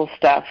anecdotal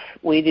stuff.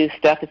 We do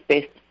stuff that's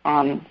based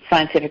on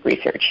scientific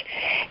research.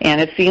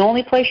 And it's the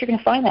only place you're going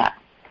to find that.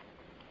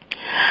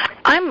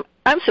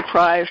 I'm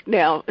surprised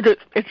now that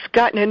it's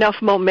gotten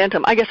enough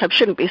momentum. I guess I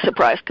shouldn't be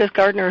surprised because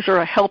gardeners are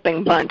a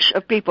helping bunch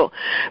of people.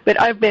 But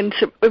I've been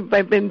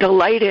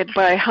delighted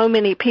by how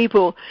many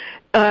people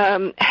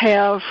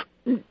have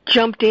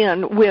jumped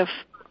in with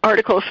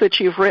articles that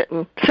you've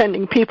written,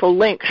 sending people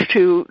links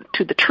to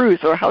the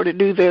truth or how to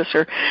do this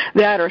or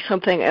that or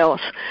something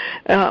else.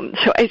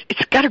 So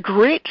it's got a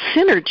great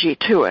synergy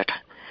to it.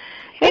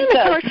 And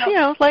of course,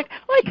 like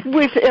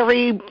with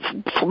every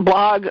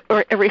blog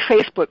or every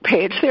Facebook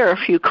page, there are a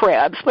few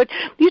crabs, but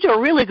you do a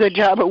really good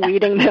job of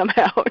weeding them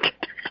out.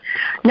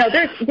 No,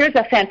 there's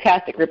a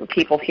fantastic group of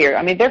people here.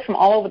 I mean, they're from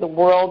all over the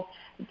world.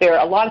 There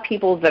are a lot of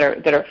people that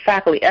are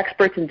faculty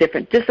experts in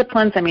different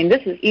disciplines. I mean,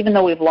 this is, even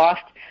though we've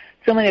lost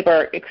so many of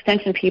our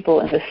extension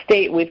people in the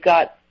state, we've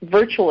got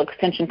virtual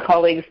extension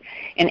colleagues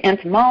in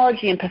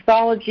entomology and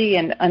pathology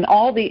and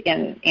all the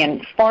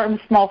in farms,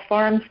 small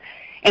farms.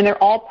 and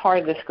they're all part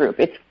of this group.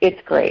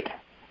 It's great.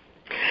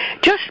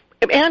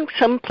 And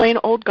some plain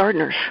old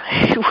gardeners,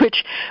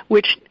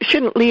 which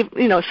shouldn't leave,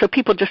 so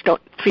people just don't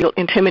feel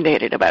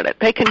intimidated about it.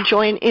 They can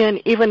join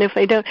in even if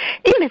you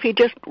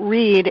just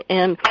read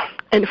and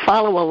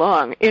follow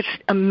along. It's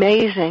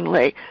amazing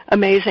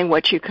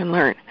what you can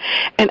learn.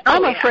 And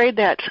I'm afraid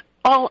that's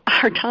all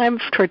our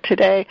time for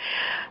today.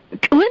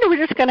 Linda,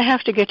 we're just going to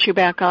have to get you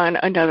back on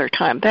another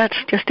time. That's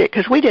just it,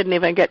 because we didn't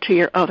even get to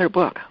your other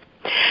book.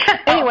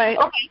 Anyway.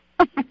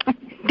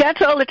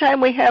 That's all the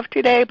time we have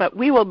today, but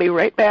we will be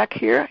right back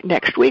here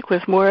next week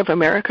with more of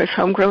America's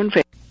Homegrown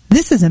Video.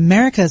 This is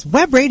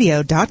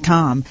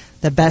America'sWebRadio.com,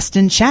 the best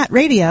in chat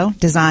radio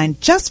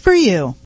designed just for you.